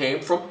told, came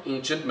from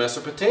ancient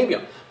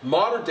Mesopotamia,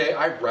 modern day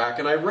Iraq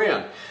and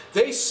Iran.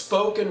 They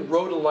spoke and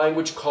wrote a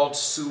language called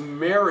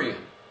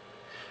Sumerian.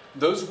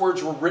 Those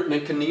words were written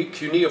in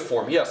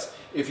cuneiform. Yes,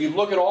 if you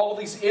look at all of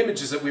these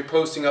images that we're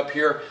posting up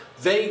here,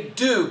 they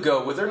do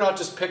go with, they're not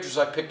just pictures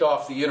I picked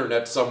off the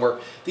internet somewhere.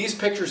 These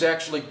pictures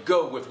actually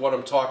go with what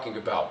I'm talking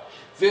about.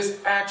 This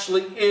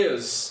actually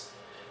is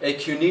a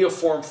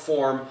cuneiform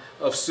form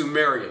of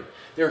Sumerian.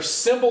 There are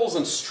symbols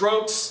and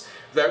strokes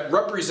that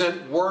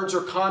represent words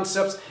or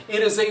concepts.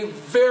 It is a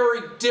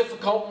very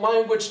difficult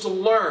language to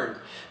learn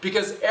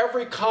because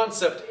every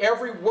concept,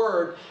 every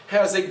word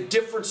has a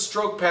different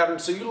stroke pattern.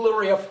 So you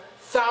literally have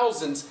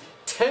thousands,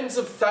 tens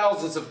of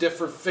thousands of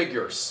different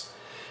figures.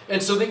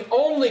 And so the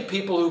only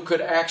people who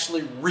could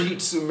actually read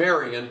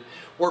Sumerian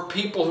were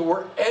people who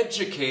were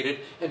educated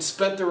and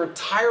spent their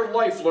entire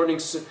life learning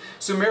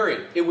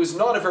Sumerian. It was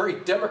not a very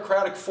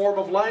democratic form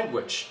of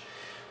language.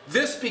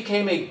 This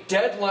became a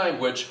dead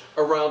language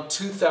around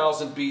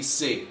 2000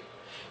 BC.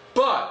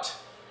 But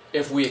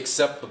if we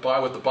accept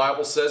what the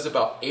Bible says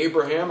about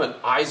Abraham and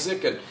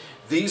Isaac and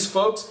these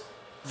folks,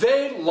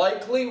 they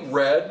likely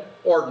read,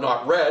 or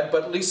not read,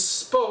 but at least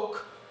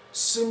spoke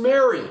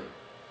Sumerian.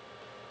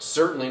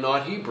 Certainly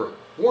not Hebrew.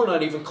 We're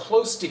not even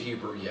close to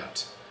Hebrew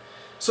yet.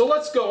 So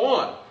let's go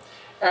on.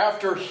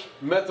 After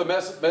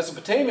the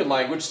Mesopotamian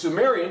language,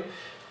 Sumerian,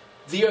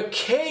 the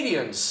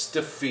Akkadians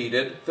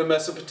defeated the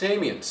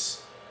Mesopotamians.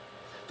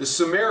 The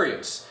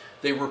Sumerians,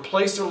 they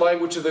replaced their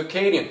language with the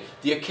Akkadian.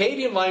 The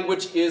Akkadian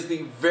language is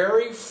the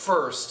very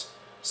first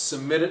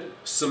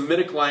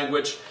Semitic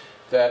language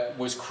that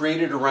was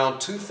created around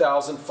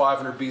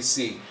 2500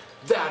 BC.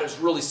 That is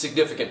really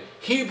significant.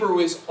 Hebrew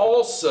is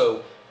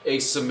also a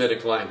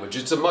Semitic language.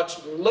 It's a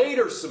much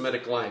later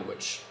Semitic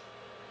language.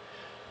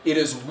 It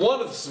is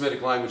one of the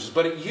Semitic languages,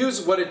 but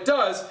what it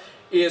does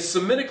is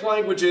Semitic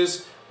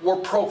languages were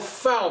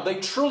profound. They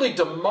truly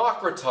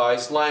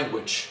democratized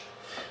language.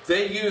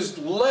 They used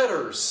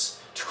letters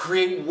to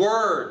create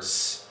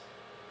words.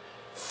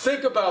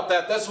 Think about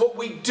that. That's what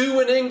we do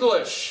in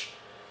English.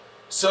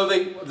 So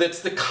that's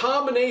the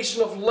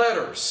combination of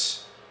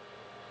letters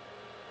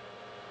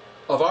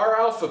of our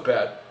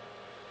alphabet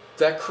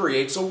that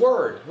creates a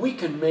word. We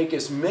can make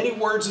as many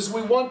words as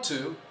we want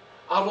to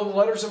out of the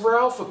letters of our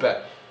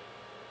alphabet.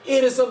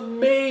 It is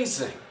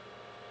amazing.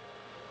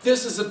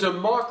 This is a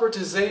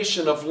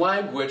democratization of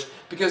language,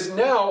 because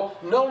now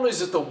not only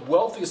is it the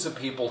wealthiest of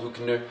people who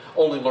can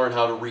only learn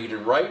how to read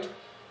and write,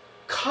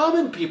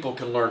 common people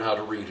can learn how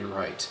to read and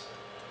write.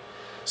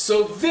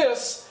 So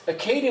this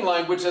Akkadian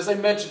language, as I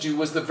mentioned to you,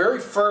 was the very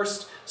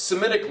first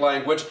Semitic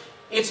language.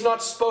 It's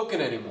not spoken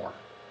anymore.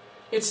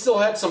 It still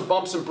had some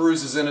bumps and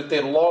bruises in it. They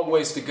had a long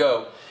ways to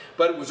go.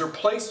 But it was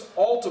replaced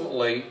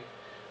ultimately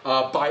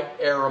by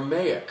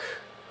Aramaic,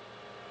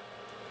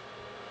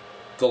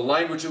 the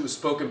language that was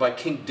spoken by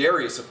King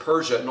Darius of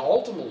Persia and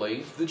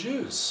ultimately the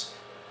Jews.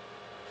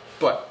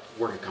 But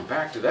we're going to come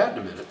back to that in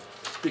a minute,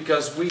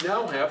 because we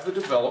now have the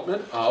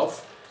development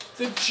of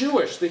the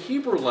Jewish, the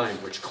Hebrew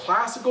language,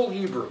 classical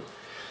Hebrew.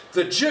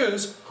 The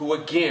Jews, who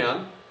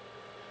again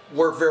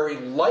were very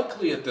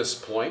likely at this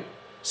point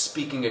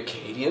speaking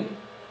Akkadian,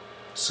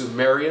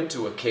 Sumerian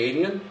to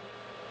Akkadian,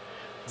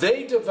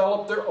 they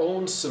developed their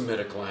own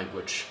Semitic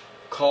language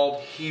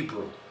called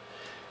Hebrew.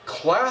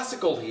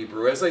 Classical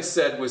Hebrew, as I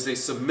said, was a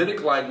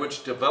Semitic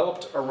language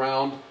developed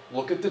around,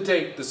 look at the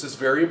date, this is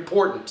very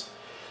important,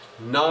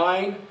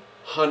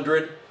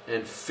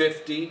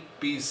 950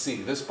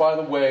 BC. This, by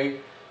the way,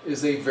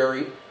 is a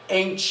very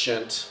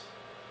ancient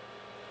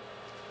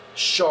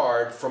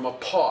shard from a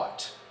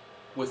pot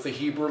with the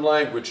Hebrew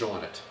language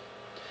on it.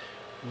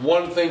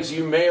 One of the things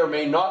you may or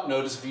may not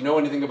notice if you know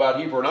anything about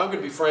Hebrew, and I'm going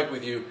to be frank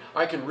with you,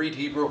 I can read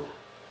Hebrew,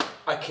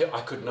 I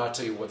could not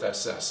tell you what that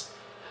says.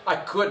 I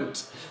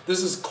couldn't.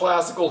 This is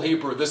classical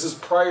Hebrew. This is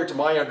prior to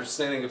my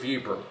understanding of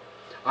Hebrew.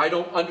 I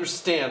don't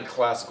understand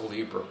classical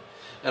Hebrew.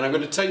 And I'm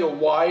going to tell you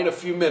why in a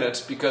few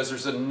minutes, because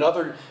there's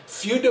another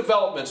few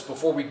developments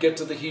before we get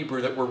to the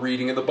Hebrew that we're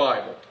reading in the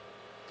Bible.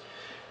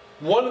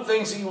 One of the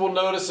things that you will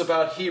notice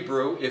about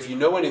Hebrew, if you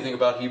know anything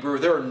about Hebrew,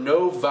 there are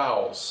no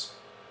vowels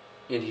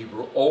in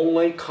Hebrew,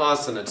 only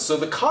consonants. So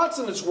the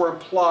consonants were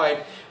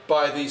implied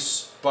by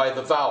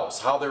the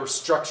vowels, how they were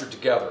structured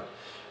together.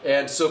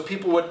 And so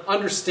people would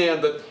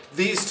understand that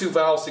these two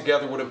vowels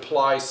together would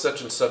imply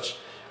such and such,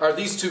 or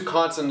these two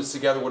consonants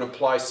together would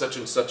imply such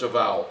and such a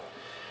vowel.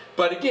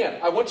 But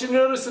again, I want you to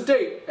notice the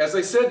date. As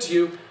I said to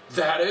you,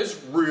 that is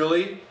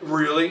really,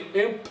 really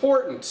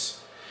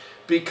important,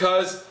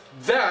 because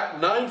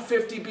that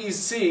 950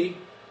 BC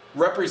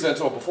represents,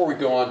 before we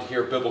go on to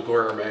hear Biblical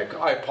Aramaic,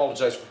 I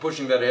apologize for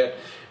pushing that ahead,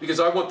 because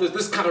I want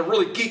this kind of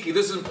really geeky,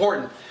 this is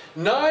important.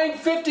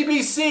 950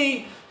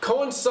 BC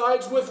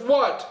coincides with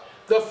what?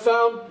 The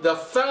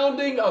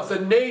founding of the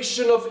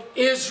nation of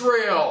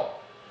Israel.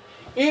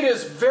 It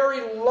is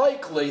very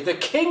likely that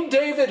King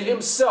David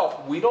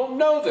himself, we don't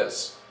know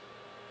this,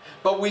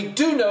 but we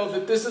do know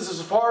that this is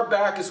as far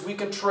back as we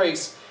can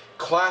trace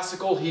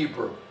classical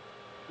Hebrew.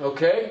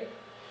 Okay?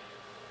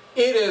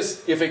 It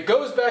is, if it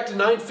goes back to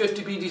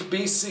 950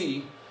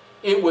 BC,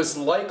 it was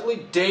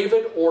likely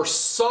David or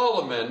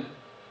Solomon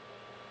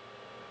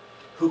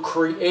who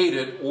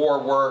created, or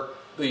were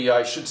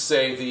I should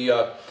say,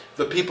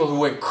 the people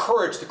who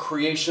encouraged the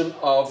creation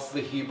of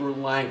the Hebrew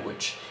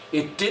language.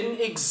 It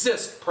didn't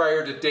exist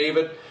prior to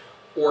David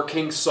or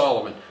King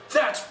Solomon.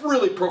 That's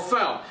really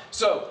profound.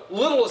 So,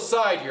 little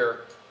aside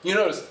here, you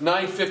notice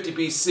 950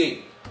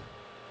 BC.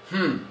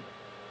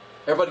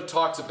 Everybody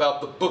talks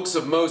about the books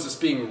of Moses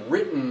being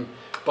written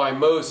by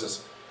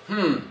Moses.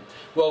 Well,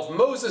 if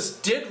Moses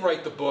did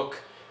write the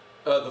book,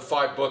 the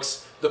 5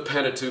 books, the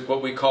Pentateuch,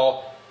 what we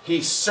call,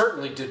 he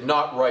certainly did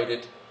not write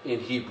it in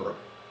Hebrew.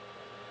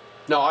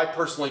 Now, I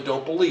personally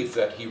don't believe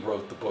that he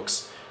wrote the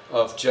books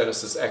of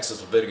Genesis,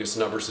 Exodus, Leviticus,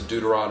 Numbers, and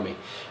Deuteronomy.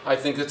 I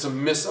think it's a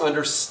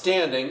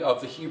misunderstanding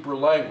of the Hebrew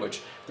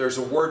language. There's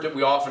a word that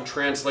we often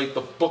translate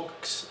the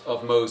books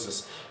of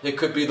Moses. It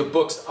could be the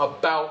books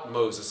about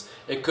Moses.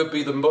 It could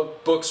be the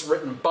books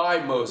written by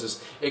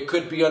Moses. It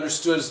could be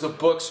understood as the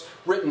books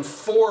written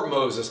for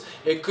Moses.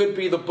 It could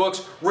be the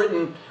books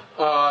written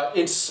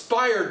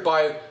inspired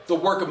by the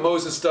work of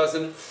Moses does,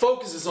 and it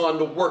focuses on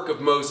the work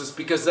of Moses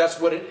because that's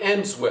what it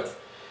ends with.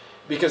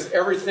 Because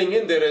everything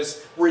in that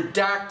is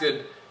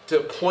redacted to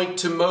point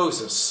to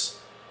Moses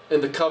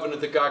and the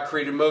covenant that God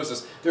created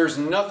Moses. There's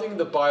nothing in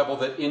the Bible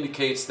that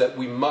indicates that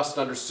we must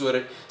understand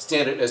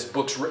it as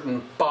books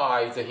written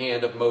by the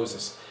hand of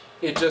Moses.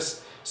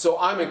 So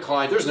I'm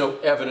inclined, there's no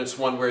evidence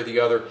one way or the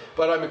other,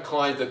 but I'm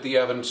inclined that the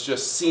evidence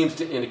just seems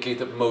to indicate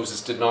that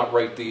Moses did not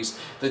write these,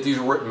 that these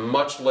were written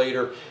much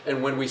later.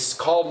 And when we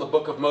call them the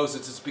book of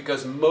Moses, it's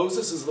because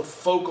Moses is the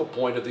focal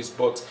point of these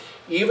books.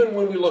 Even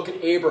when we look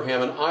at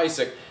Abraham and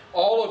Isaac,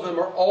 all of them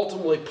are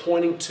ultimately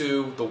pointing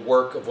to the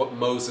work of what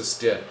Moses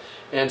did.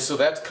 And so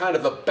that's kind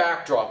of the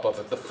backdrop of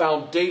it, the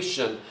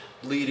foundation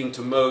leading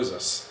to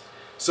Moses.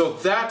 So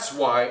that's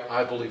why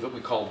I believe that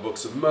we call them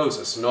books of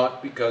Moses,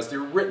 not because they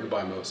were written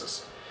by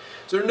Moses.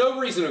 So there's no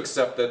reason to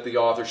accept that the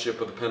authorship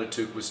of the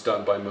Pentateuch was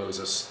done by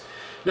Moses.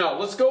 Now,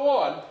 let's go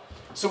on.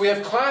 So we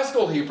have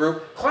Classical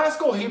Hebrew.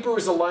 Classical Hebrew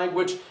is a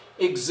language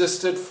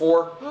existed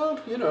for,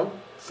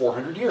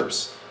 400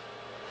 years.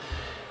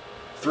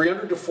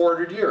 300 to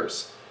 400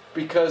 years.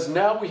 Because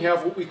now we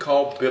have what we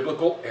call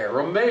Biblical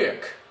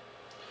Aramaic.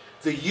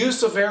 The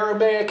use of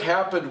Aramaic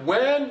happened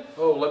when?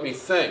 Oh, let me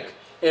think.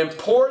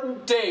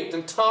 Important date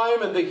and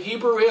time in the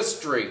Hebrew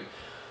history.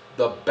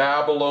 The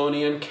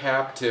Babylonian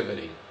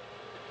captivity.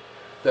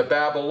 The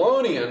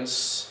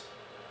Babylonians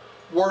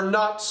were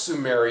not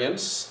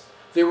Sumerians.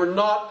 They were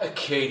not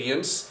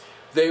Akkadians.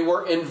 They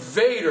were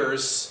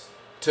invaders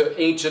to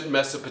ancient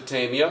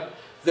Mesopotamia.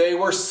 They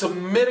were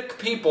Semitic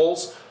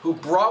peoples who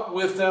brought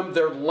with them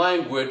their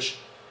language,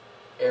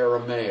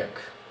 Aramaic.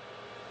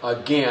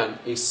 Again,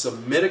 a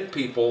Semitic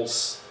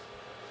peoples,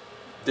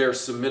 their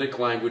Semitic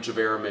language of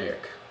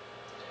Aramaic.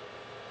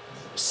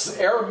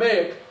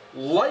 Aramaic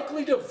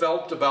likely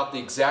developed about the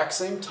exact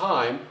same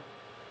time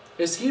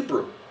as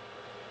Hebrew,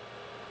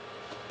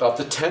 about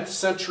the 10th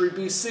century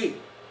BC.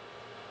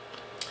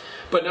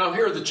 But now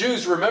here are the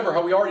Jews. Remember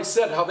how we already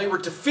said how they were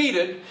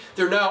defeated.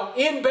 They're now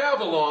in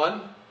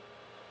Babylon.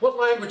 What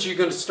language are you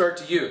going to start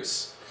to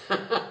use?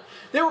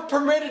 They were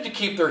permitted to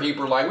keep their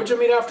Hebrew language. I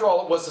mean, after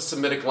all, it was a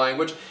Semitic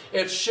language.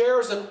 It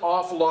shares an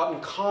awful lot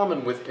in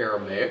common with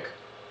Aramaic.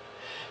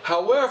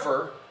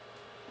 However,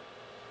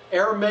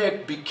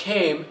 Aramaic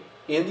became,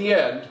 in the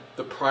end,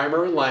 the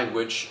primary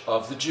language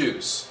of the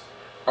Jews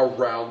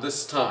around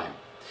this time.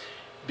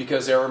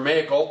 Because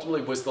Aramaic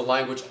ultimately was the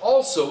language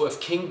also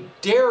of King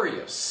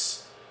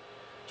Darius.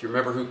 Do you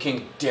remember who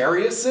King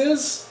Darius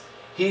is?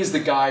 He's the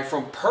guy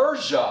from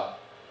Persia.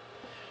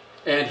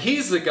 And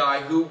he's the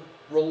guy who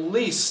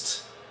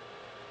released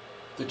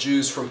the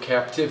Jews from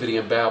captivity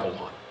in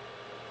Babylon.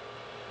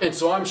 And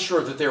so I'm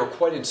sure that they were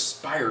quite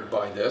inspired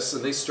by this,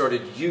 and they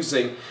started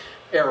using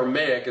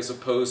Aramaic as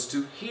opposed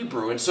to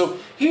Hebrew. And so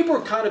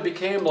Hebrew kind of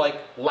became like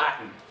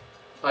Latin,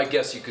 I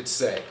guess you could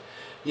say.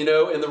 You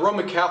know, in the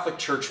Roman Catholic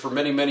Church for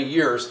many, many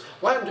years,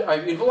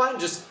 Latin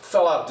just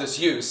fell out of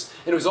disuse,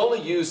 and it was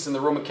only used in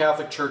the Roman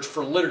Catholic Church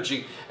for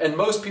liturgy, and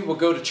most people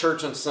go to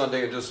church on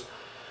Sunday and just,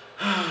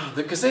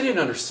 because they didn't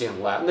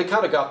understand Latin. They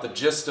kind of got the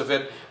gist of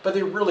it, but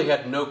they really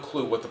had no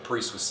clue what the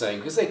priest was saying,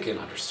 because they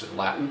couldn't understand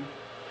Latin.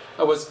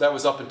 That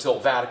was up until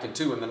Vatican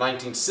II in the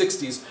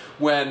 1960s,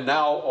 when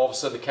now all of a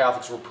sudden the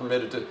Catholics were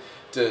permitted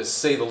to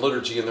say the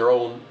liturgy in their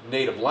own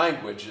native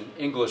language, in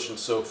English and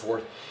so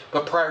forth.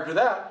 But prior to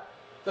that,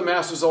 the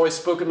Mass was always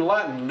spoken in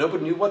Latin.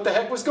 Nobody knew what the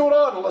heck was going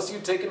on unless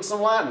you'd taken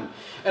some Latin.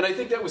 And I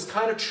think that was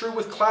kind of true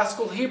with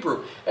Classical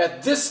Hebrew.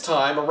 At this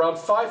time, around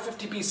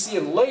 550 BC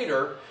and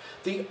later,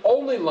 the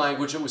only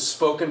language that was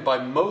spoken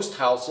by most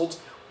households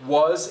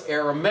was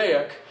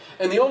Aramaic.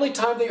 And the only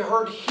time they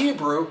heard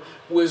Hebrew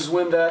was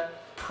when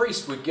that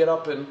priest would get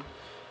up in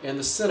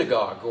the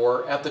synagogue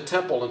or at the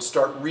temple and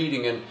start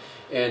reading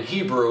in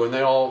Hebrew, and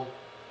they all,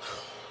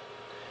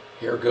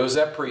 here goes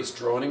that priest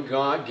droning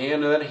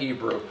again in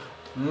Hebrew.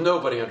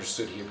 Nobody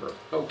understood Hebrew,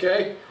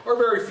 okay? Or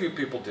very few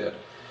people did.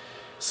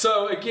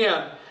 So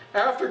again,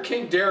 after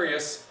King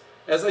Darius,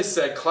 as I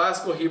said,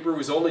 Classical Hebrew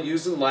was only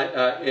used in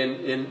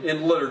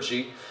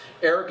liturgy.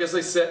 As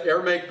I said,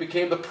 Aramaic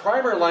became the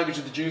primary language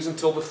of the Jews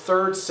until the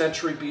 3rd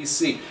century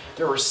BC.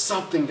 There was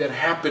something that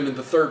happened in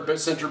the 3rd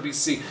century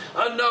BC.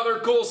 Another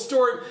cool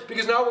story,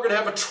 because now we're going to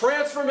have a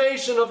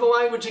transformation of the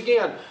language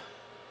again.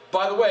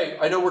 By the way,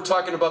 I know we're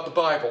talking about the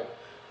Bible.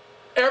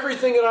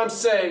 Everything that I'm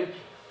saying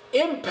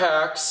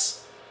impacts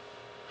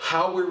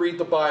how we read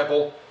the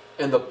Bible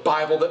and the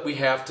Bible that we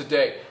have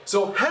today.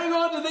 So hang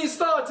on to these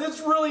thoughts. It's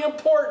really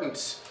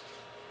important.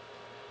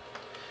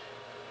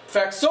 In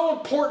fact, so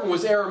important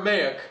was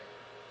Aramaic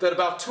that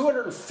about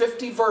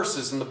 250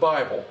 verses in the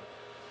Bible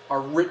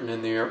are written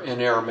in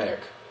Aramaic,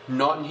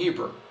 not in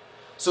Hebrew.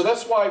 So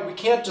that's why we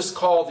can't just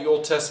call the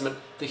Old Testament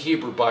the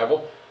Hebrew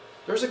Bible.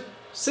 There's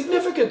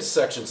significant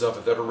sections of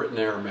it that are written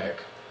in Aramaic.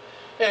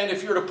 And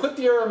if you were to put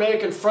the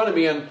Aramaic in front of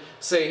me and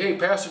say, hey,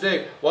 Pastor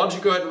Dave, why don't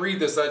you go ahead and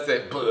read this? I'd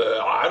say,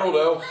 I don't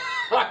know.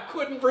 I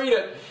couldn't read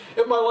it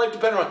if my life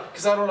depended on it,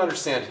 because I don't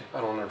understand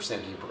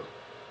Hebrew.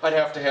 I'd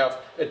have to have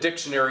a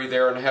dictionary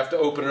there, and I have to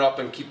open it up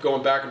and keep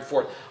going back and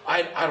forth.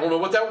 I don't know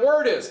what that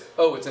word is.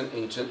 Oh, it's an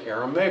ancient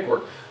Aramaic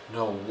word.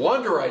 No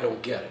wonder I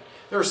don't get it.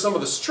 There are some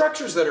of the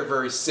structures that are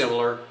very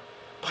similar,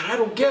 but I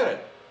don't get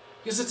it,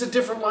 because it's a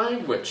different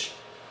language.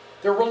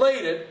 They're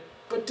related,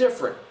 but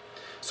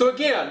So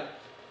again,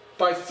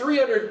 by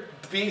 300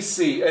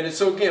 BC, and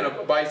so again,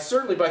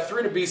 certainly by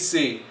 300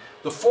 BC,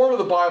 the form of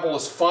the Bible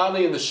is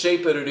finally in the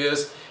shape that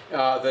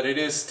it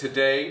is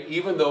today,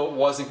 even though it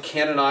wasn't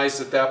canonized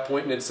at that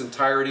point in its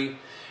entirety.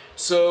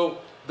 So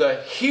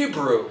the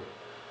Hebrew,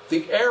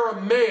 the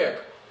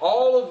Aramaic,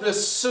 all of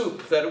this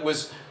soup that it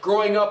was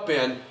growing up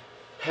in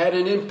had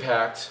an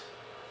impact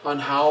on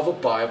how the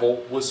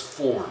Bible was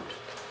formed.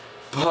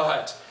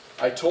 But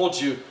I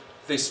told you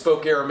they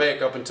spoke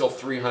Aramaic up until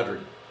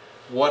 300.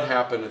 what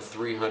happened in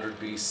 300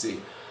 BC?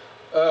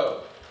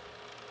 Oh,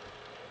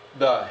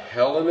 the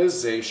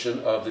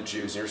Hellenization of the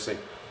Jews. And you're saying,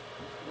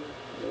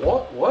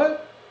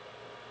 what?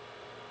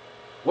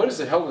 What is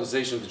the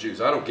Hellenization of the Jews?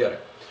 I don't get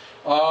it.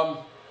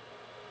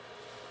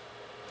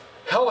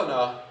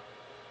 Helena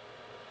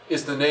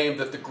is the name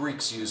that the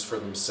Greeks use for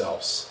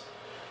themselves.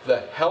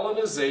 The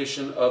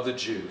Hellenization of the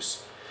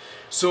Jews.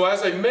 So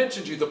as I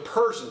mentioned to you, the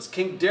Persians,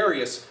 King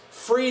Darius,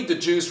 freed the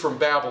Jews from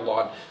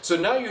Babylon. So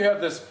now you have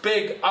this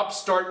big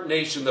upstart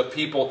nation of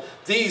people,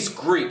 these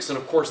Greeks, and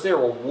of course they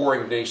were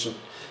warring nation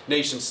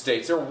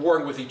states. They were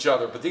warring with each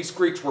other, but these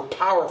Greeks were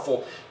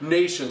powerful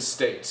nation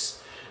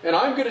states. And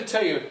I'm going to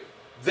tell you,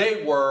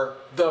 they were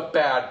the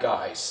bad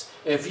guys.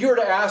 If you were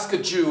to ask a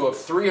Jew of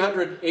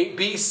 308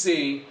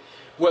 BC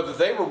whether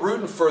they were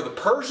rooting for the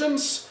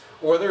Persians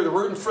or they were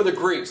rooting for the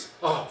Greeks,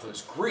 oh,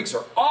 those Greeks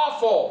are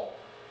awful.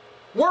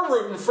 We're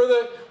rooting for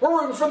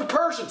the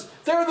Persians.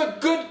 They're the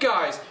good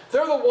guys.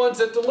 They're the ones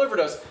that delivered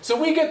us. So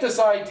we get this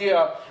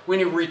idea when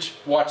you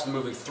watch the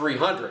movie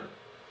 300.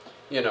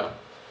 You know,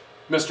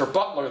 Mr.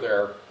 Butler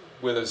there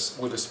with his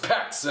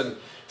pecs and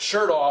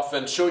shirt off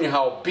and showing you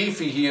how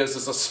beefy he is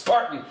as a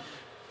Spartan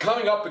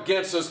coming up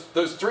against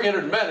those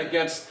 300 men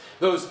against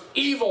those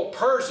evil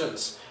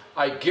Persians.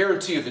 I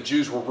guarantee you the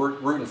Jews were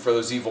rooting for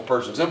those evil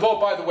Persians. And oh,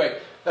 by the way,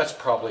 that's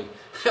probably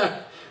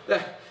that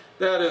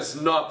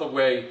is not the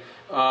way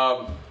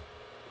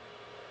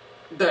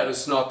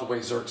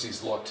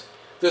Xerxes looked.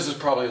 This is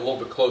probably a little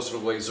bit closer to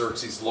the way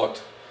Xerxes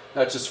looked.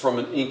 That's just from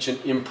an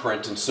ancient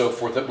imprint and so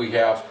forth that we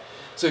have.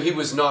 So he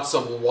was not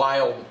some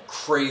wild,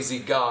 crazy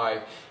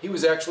guy. He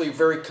was actually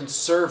very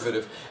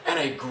conservative and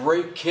a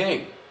great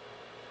king.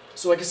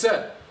 So like I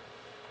said,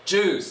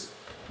 Jews,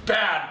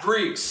 bad.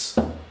 Greeks,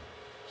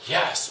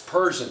 yes.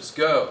 Persians,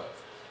 go.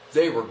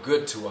 They were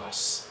good to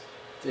us.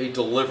 They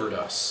delivered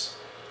us.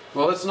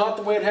 Well, that's not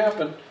the way it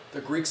happened.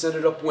 The Greeks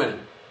ended up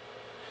winning.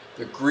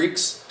 The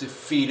Greeks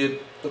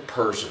defeated the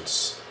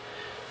Persians.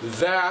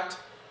 That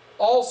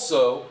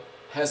also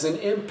has an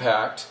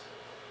impact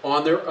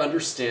on their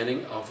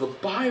understanding of the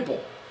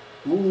Bible.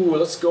 Ooh,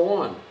 let's go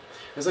on.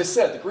 As I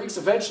said, the Greeks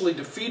eventually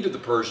defeated the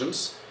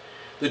Persians.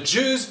 The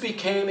Jews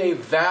became a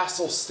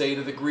vassal state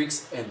of the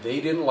Greeks, and they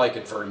didn't like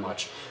it very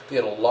much. They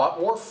had a lot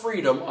more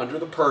freedom under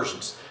the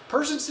Persians.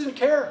 Persians didn't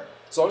care.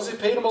 As long as they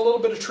paid them a little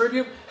bit of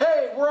tribute,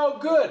 hey, we're all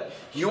good.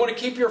 You want to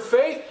keep your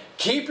faith?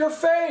 Keep your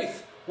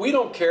faith. We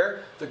don't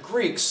care. The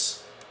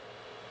Greeks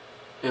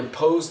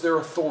imposed their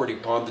authority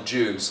upon the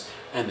Jews,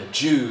 and the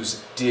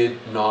Jews did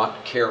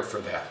not care for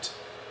that.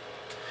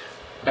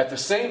 At the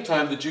same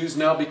time, the Jews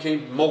now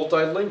became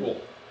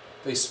multilingual.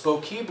 They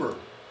spoke Hebrew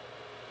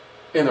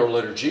in their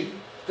liturgy.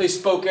 They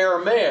spoke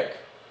Aramaic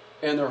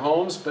in their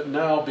homes, but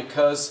now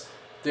because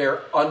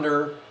they're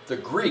under the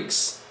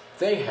Greeks,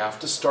 they have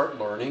to start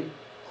learning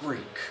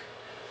Greek.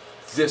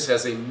 This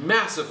has a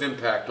massive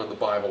impact on the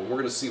Bible. We're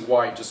going to see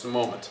why in just a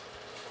moment.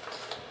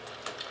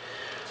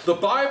 The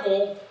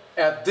Bible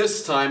at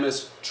this time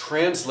is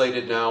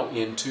translated now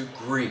into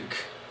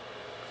Greek.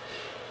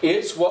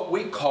 It's what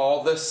we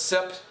call the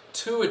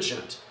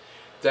Septuagint.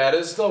 That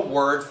is the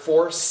word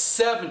for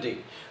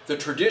 70. The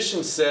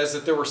tradition says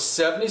that there were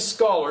 70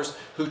 scholars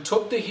who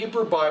took the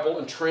Hebrew Bible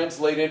and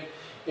translated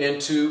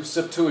into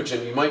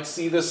Septuagint. You might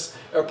see this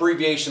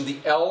abbreviation, the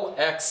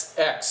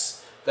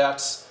LXX.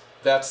 That's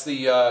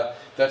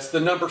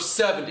the number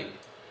 70.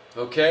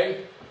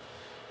 Okay?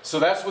 So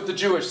that's what the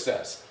Jewish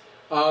says.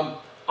 I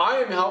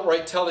am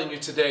outright telling you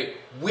today,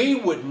 we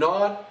would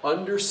not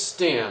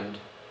understand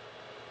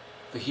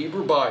the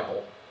Hebrew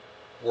Bible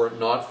were it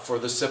not for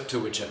the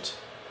Septuagint.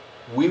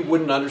 We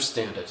wouldn't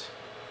understand it.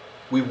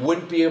 We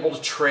wouldn't be able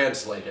to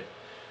translate it.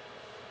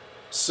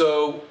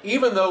 So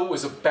even though it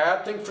was a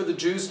bad thing for the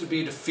Jews to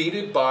be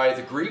defeated by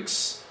the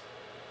Greeks,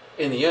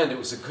 in the end it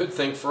was a good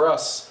thing for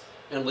us,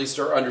 and at least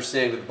our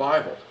understanding of the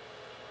Bible.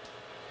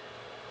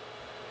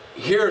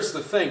 Here's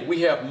the thing,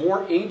 we have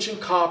more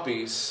ancient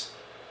copies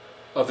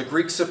of the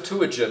Greek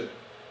Septuagint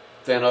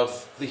than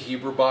of the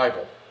Hebrew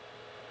Bible.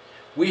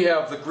 We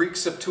have the Greek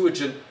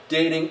Septuagint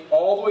dating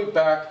all the way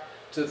back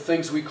to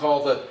things we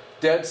call the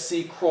Dead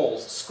Sea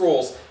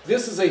Scrolls.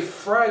 This is a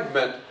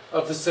fragment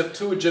of the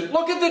Septuagint.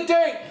 Look at the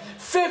date,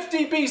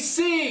 50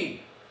 BC.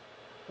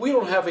 We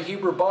don't have a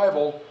Hebrew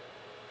Bible,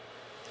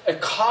 a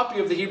copy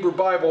of the Hebrew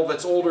Bible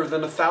that's older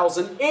than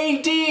 1000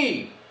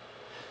 AD.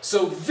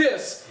 So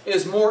this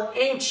is more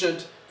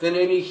ancient than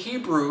any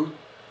Hebrew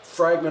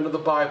fragment of the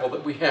Bible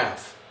that we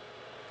have.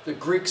 The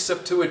Greek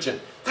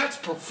Septuagint. That's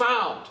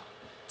profound.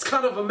 It's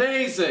kind of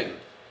amazing.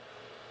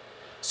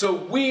 So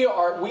we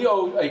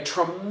owe a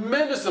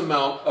tremendous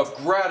amount of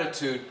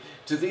gratitude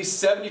to these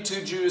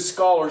 72 Jewish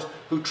scholars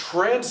who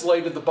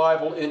translated the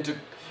Bible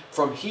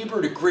from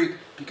Hebrew to Greek,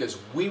 because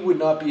we would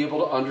not be able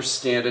to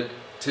understand it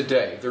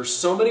today. There's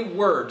so many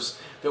words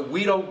that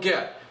we don't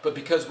get, but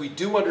because we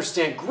do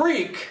understand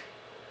Greek,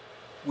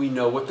 we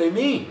know what they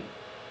mean.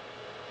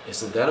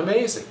 Isn't that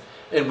amazing?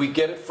 And we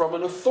get it from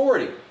an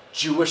authority,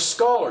 Jewish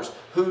scholars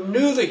who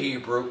knew the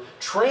Hebrew,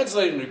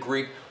 translated into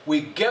Greek,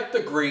 We get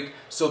the Greek,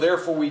 so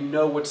therefore we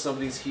know what some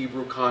of these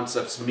Hebrew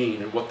concepts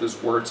mean and what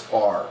those words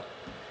are.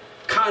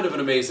 Kind of an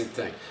amazing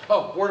thing.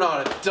 Oh, we're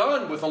not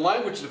done with the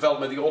language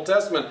development of the Old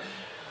Testament.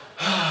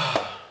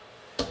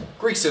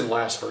 Greeks didn't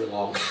last very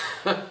long.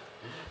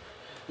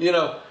 You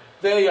know,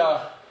 they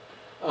got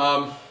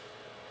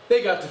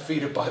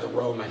defeated by the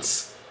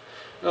Romans.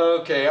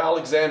 Okay,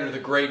 Alexander the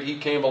Great, he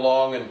came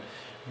along and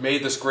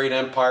made this great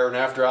empire, and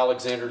after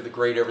Alexander the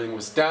Great, everything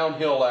was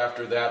downhill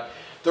after that.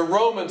 The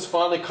Romans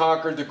finally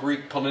conquered the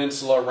Greek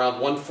peninsula around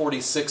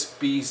 146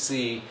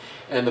 BC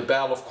and the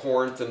Battle of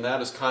Corinth, and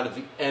that is kind of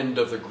the end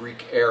of the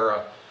Greek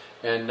era.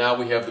 And now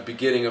we have the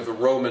beginning of the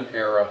Roman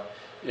era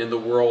in the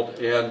world.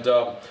 And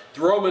the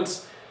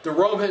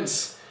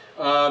Romans,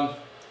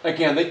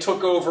 again, they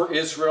took over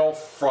Israel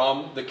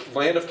from the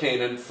land of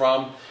Canaan,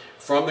 from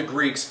the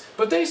Greeks,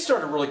 but they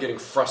started really getting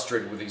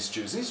frustrated with these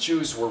Jews. These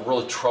Jews were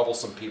really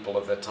troublesome people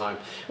at that time.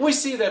 And we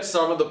see that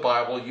some of the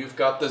Bible. You've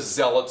got the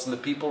zealots and the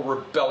people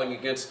rebelling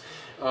against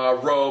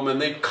Rome,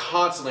 and they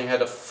constantly had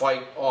to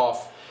fight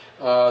off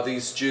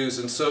these Jews.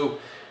 And so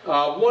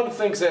one of the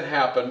things that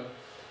happened,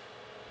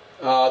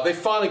 they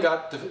finally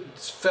got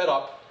fed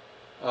up.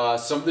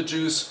 Some of the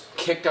Jews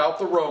kicked out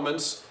the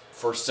Romans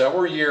for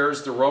several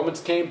years. The Romans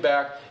came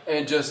back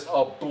and just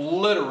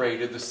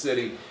obliterated the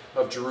city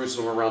of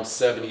Jerusalem around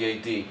 70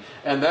 AD.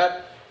 And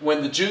that,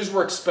 when the Jews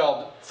were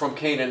expelled from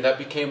Canaan, that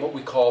became what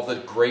we call the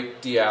Great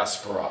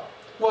Diaspora.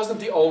 It wasn't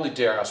the only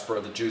diaspora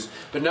of the Jews,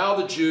 but now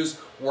the Jews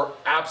were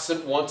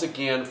absent once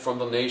again from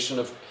the nation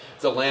of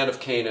the land of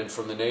Canaan,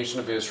 from the nation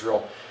of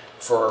Israel,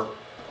 for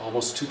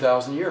almost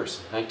 2,000 years,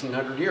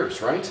 1,900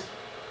 years, right?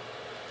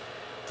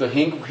 The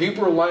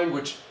Hebrew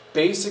language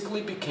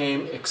basically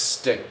became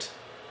extinct.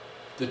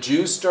 The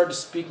Jews started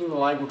speaking the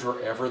language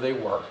wherever they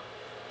were.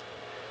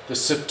 The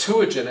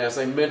Septuagint, as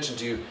I mentioned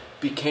to you,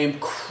 became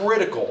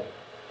critical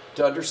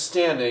to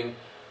understanding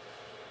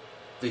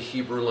the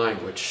Hebrew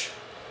language.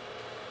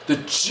 The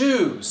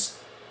Jews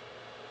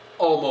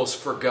almost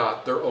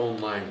forgot their own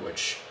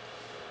language.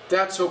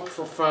 That's how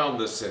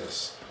profound this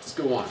is. Let's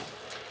go on.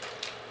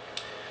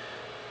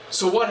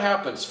 So what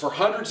happens? For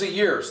hundreds of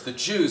years, the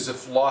Jews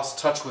have lost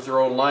touch with their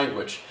own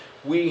language.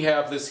 We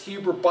have this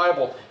Hebrew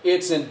Bible.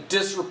 It's in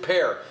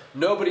disrepair.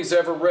 Nobody's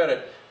ever read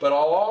it. But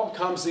along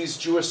comes these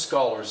Jewish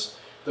scholars,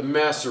 the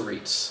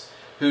Masoretes,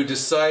 who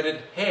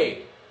decided,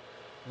 hey,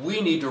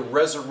 we need to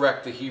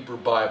resurrect the Hebrew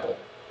Bible.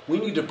 We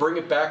need to bring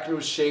it back into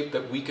a shape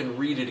that we can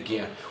read it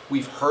again.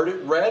 We've heard it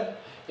read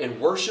in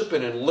worship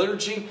and in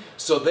liturgy,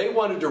 so they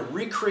wanted to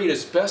recreate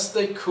as best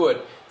they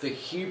could the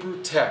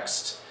Hebrew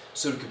text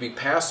so it could be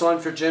passed on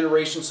for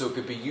generations, so it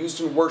could be used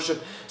in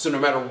worship, so no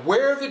matter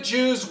where the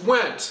Jews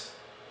went,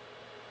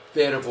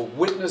 they'd have a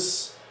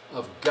witness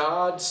of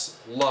God's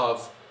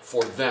love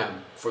for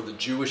them, for the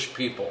Jewish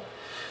people.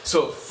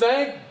 So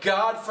thank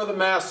God for the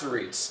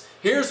Masoretes.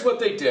 Here's what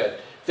they did.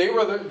 They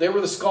were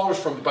the scholars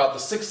from about the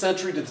 6th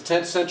century to the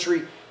 10th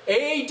century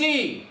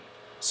AD.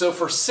 So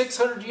for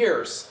 600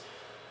 years,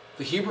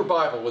 the Hebrew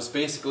Bible was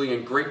basically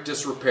in great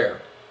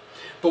disrepair.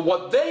 But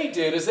what they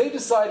did is they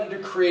decided to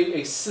create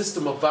a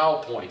system of vowel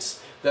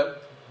points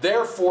that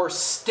therefore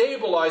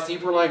stabilized the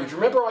Hebrew language.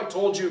 Remember I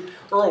told you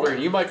earlier,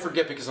 and you might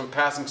forget because I'm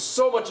passing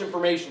so much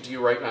information to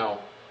you right now,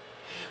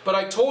 but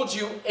I told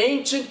you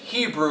ancient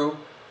Hebrew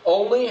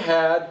only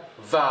had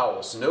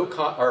vowels, no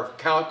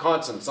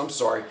consonants,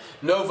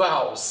 no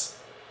vowels.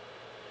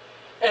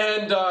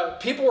 And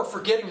people were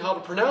forgetting how to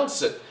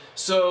pronounce it.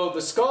 So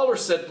the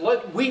scholars said,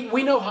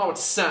 we know how it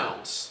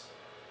sounds.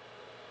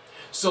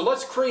 So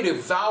let's create a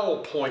vowel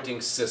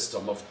pointing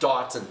system of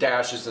dots and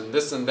dashes and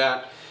this and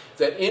that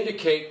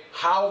indicate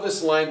how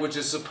this language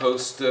is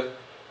supposed to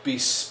be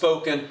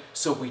spoken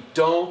so we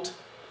don't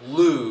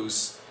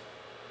lose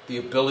the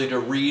ability to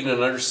read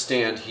and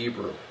understand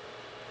Hebrew.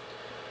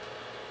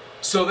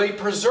 So they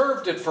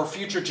preserved it for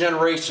future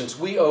generations.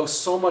 We owe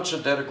so much a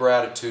debt of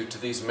gratitude to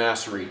these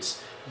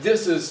Masoretes.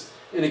 This is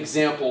an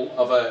example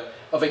of a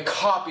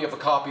copy of a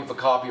copy of a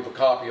copy of a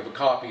copy of a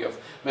copy of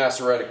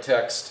Masoretic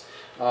text.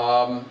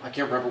 I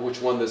can't remember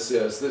which one this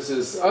is. This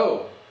is,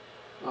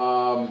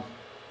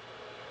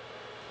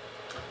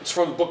 it's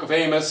from the book of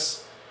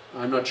Amos.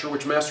 I'm not sure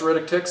which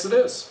Masoretic text it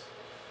is.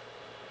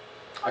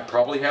 I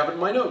probably have it in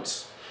my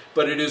notes.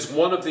 But it is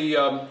one of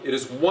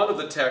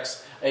the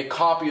texts, a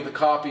copy of the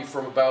copy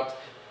from about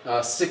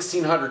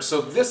 1600.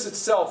 So this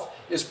itself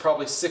is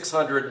probably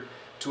 600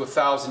 to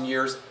 1,000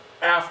 years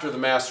after the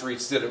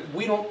Masoretes did it.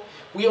 We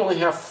only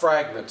have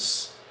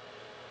fragments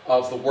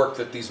of the work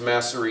that these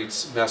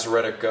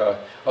Masoretic, of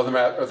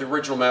the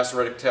original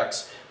Masoretic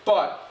text.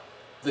 But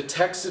the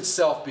text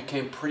itself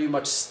became pretty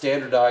much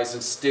standardized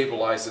and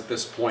stabilized at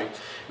this point.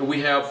 And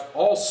we have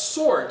all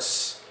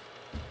sorts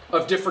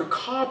of different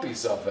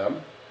copies of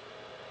them.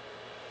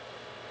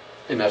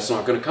 And that's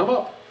not going to come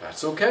up.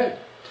 That's okay.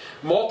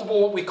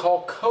 Multiple what we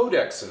call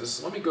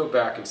codexes. Let me go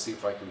back and see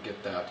if I can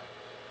get that.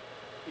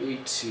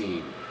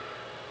 18.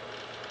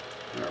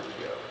 There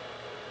we go.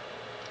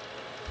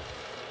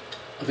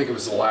 I think it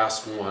was the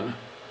last one.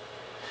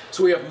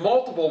 So we have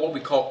multiple what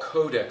we call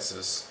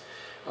codexes.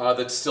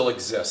 that still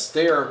exist.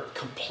 They are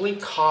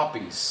complete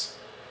copies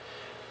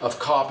of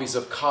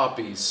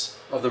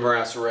the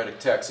Masoretic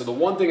text. So the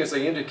one thing, as I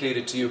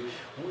indicated to you,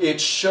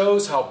 it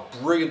shows how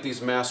brilliant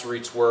these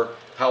Masoretes were,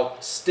 how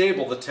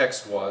stable the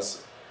text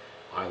was.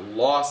 I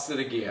lost it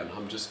again.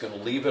 I'm just going to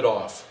leave it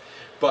off.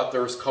 But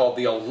there's called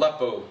the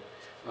Aleppo.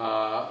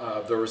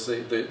 There was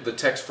the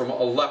text from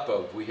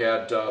Aleppo. We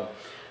had,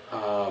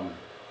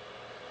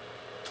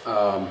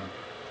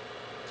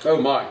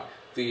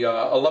 the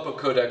Aleppo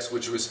Codex,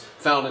 which was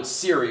found in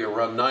Syria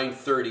around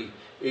 930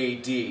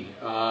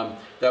 AD.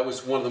 That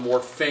was one of the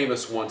more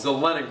famous ones. The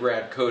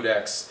Leningrad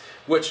Codex,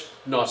 which,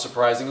 not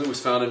surprisingly,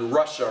 was found in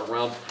Russia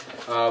around,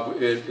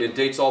 it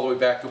dates all the way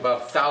back to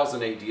about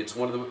 1000 AD. It's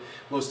one of the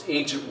most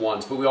ancient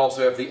ones. But we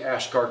also have the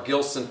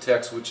Ashgar-Gilson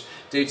text, which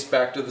dates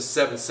back to the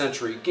 7th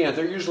century. Again,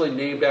 they're usually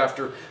named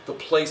after the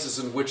places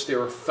in which they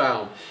were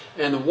found.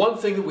 And the one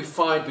thing that we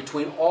find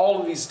between all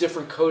of these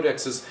different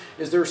codexes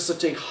is there's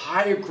such a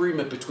high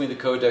agreement between the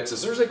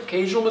codexes. There's an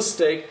occasional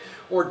mistake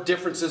or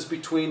differences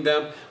between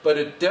them, but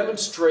it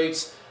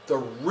demonstrates the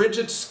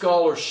rigid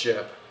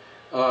scholarship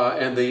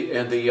of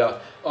the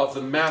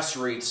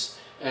Masoretes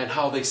and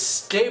how they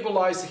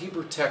stabilized the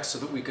Hebrew text so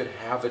that we could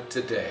have it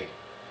today.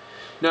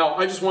 Now,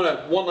 I just want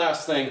to, one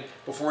last thing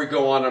before we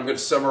go on. I'm going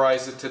to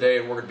summarize it today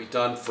and we're going to be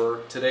done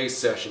for today's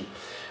session.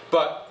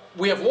 But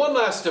we have one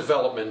last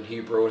development in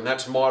Hebrew, and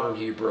that's modern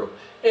Hebrew.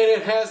 And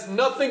it has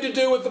nothing to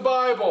do with the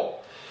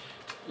Bible.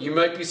 You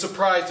might be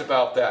surprised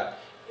about that.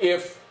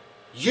 If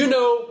you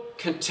know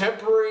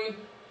contemporary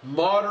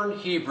modern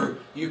Hebrew,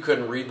 you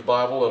couldn't read the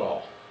Bible at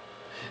all.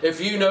 If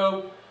you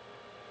know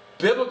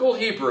biblical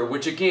Hebrew,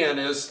 which again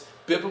is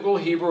biblical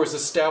Hebrew is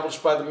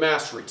established by the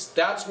Masoretes.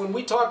 That's when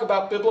we talk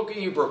about biblical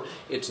Hebrew.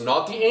 It's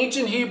not the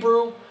ancient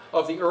Hebrew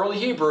of the early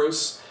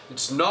Hebrews.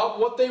 It's not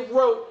what they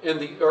wrote in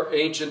the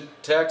ancient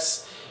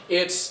texts.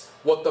 It's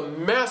what the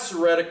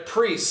Masoretic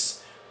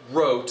priests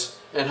wrote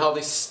and how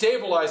they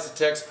stabilized the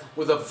text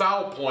with the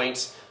vowel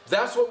points.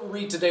 That's what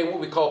we read today, what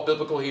we call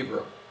biblical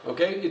Hebrew.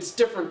 Okay? It's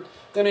different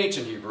than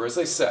ancient Hebrew, as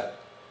I said.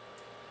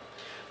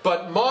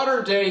 But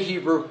modern day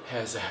Hebrew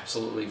has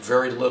absolutely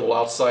very little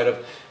outside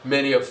of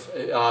many of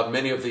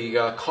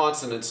the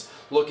consonants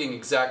looking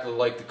exactly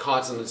like the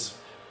consonants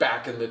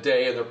back in the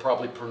day, and they're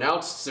probably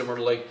pronounced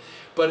similarly,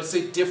 but it's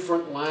a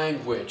different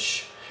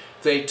language.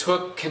 They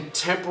took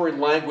contemporary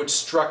language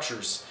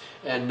structures,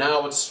 and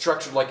now it's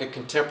structured like a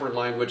contemporary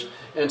language.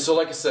 And so,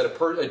 like I said,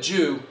 a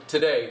Jew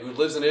today who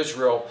lives in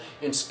Israel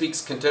and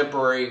speaks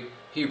contemporary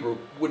Hebrew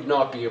would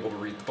not be able to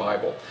read the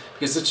Bible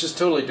because it's just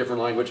totally different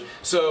language.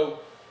 So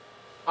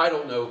I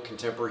don't know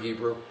contemporary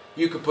Hebrew.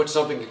 You could put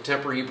something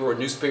contemporary Hebrew, a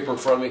newspaper in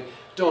front of me.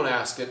 Don't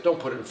ask it. Don't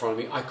put it in front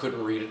of me. I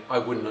couldn't read it. I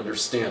wouldn't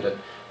understand it.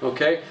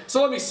 Okay?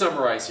 So let me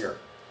summarize here.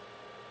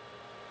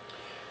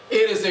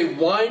 It is a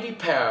windy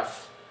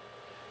path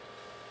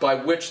by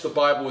which the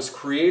Bible was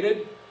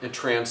created and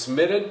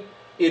transmitted.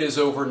 It is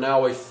over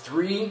now a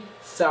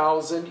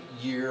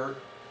 3,000-year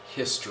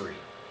history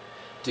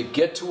to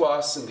get to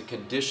us in the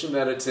condition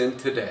that it's in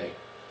today.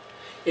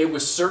 It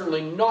was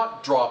certainly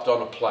not dropped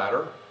on a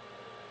platter,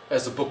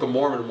 as the Book of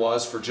Mormon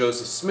was for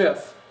Joseph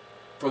Smith,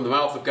 from the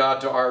mouth of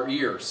God to our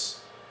ears.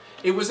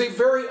 It was a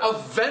very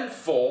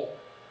eventful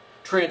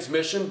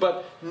transmission,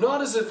 but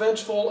not as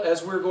eventful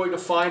as we're going to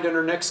find in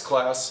our next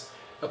class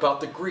about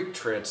the Greek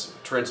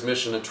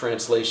transmission and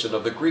translation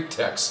of the Greek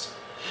text.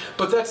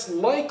 But that's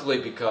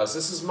likely because,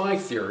 this is my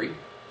theory,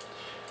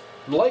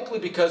 likely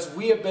because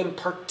we have been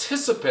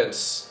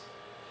participants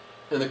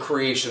in the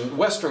creation,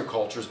 Western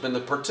culture has been the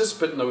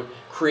participant in the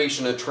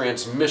creation and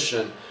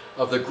transmission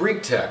of the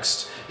Greek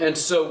text. And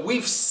so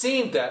we've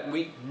seen that, and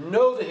we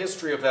know the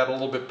history of that a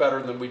little bit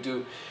better than we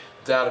do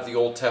that of the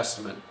Old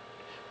Testament.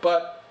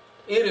 But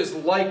it is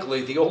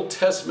likely the Old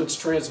Testament's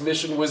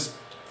transmission was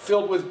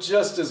filled with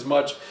just as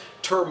much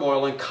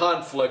turmoil and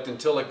conflict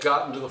until it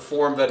got into the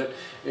form that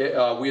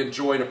we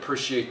enjoy and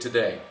appreciate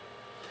today.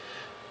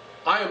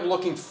 I am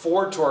looking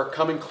forward to our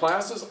coming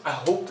classes. I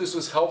hope this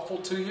was helpful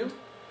to you.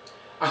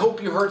 I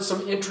hope you heard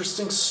some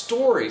interesting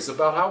stories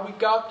about how we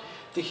got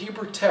the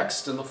Hebrew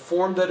text in the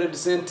form that it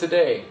is in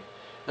today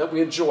that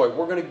we enjoy.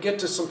 We're going to get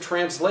to some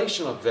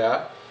translation of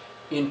that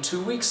in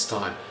 2 weeks'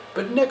 time.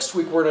 But next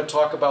week we're going to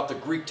talk about the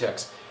Greek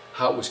text,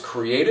 how it was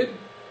created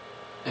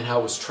and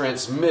how it was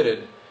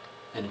transmitted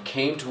and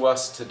came to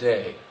us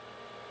today.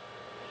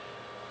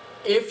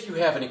 If you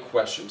have any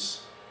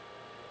questions,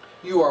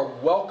 you are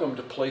welcome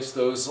to place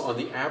those on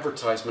the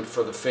advertisement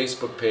for the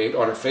Facebook page,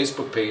 on our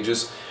Facebook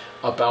pages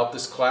about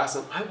this class,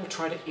 and I will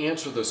try to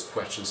answer those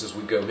questions as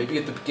we go, maybe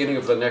at the beginning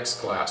of the next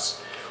class,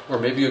 or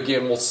maybe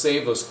again we'll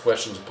save those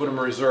questions, put them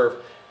in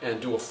reserve, and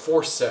do a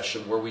fourth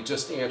session where we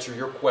just answer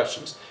your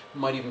questions.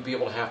 We might even be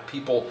able to have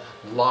people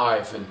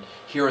live and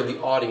here in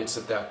the audience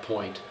at that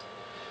point.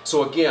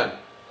 So again,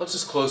 let's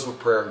just close with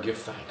prayer and give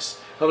thanks.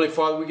 Heavenly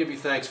Father, we give you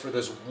thanks for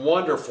this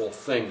wonderful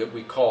thing that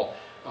we call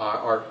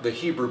the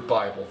Hebrew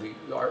Bible.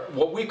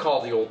 What we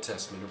call the Old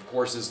Testament, of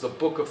course, is the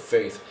book of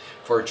faith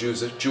for our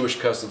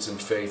Jewish cousins in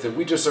faith. And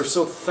we just are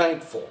so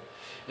thankful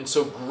and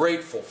so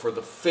grateful for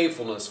the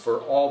faithfulness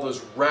for all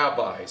those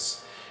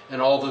rabbis and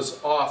all those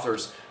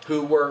authors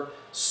who were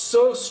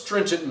so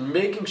stringent in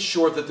making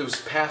sure that it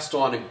was passed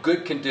on in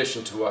good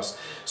condition to us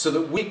so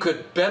that we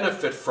could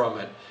benefit from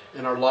it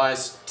and our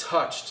lives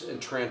touched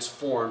and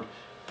transformed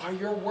by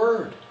your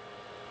word.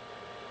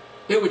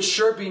 It would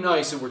sure be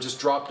nice if it were just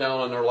dropped down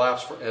on our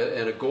laps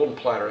in a golden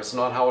platter. It's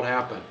not how it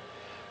happened.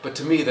 But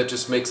to me, that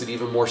just makes it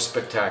even more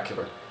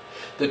spectacular.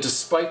 That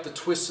despite the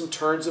twists and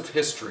turns of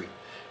history,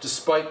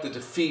 despite the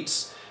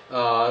defeats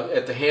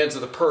at the hands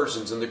of the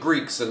Persians and the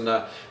Greeks and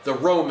the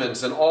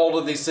Romans and all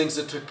of these things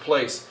that took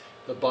place,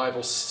 the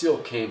Bible still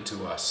came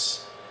to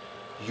us.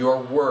 Your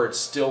word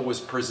still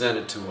was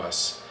presented to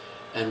us,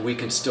 and we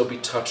can still be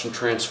touched and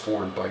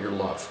transformed by your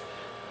love.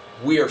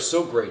 We are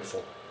so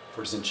grateful,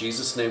 for it's in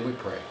Jesus' name we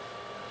pray.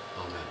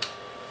 Amen.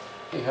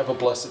 Hey, have a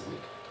blessed week.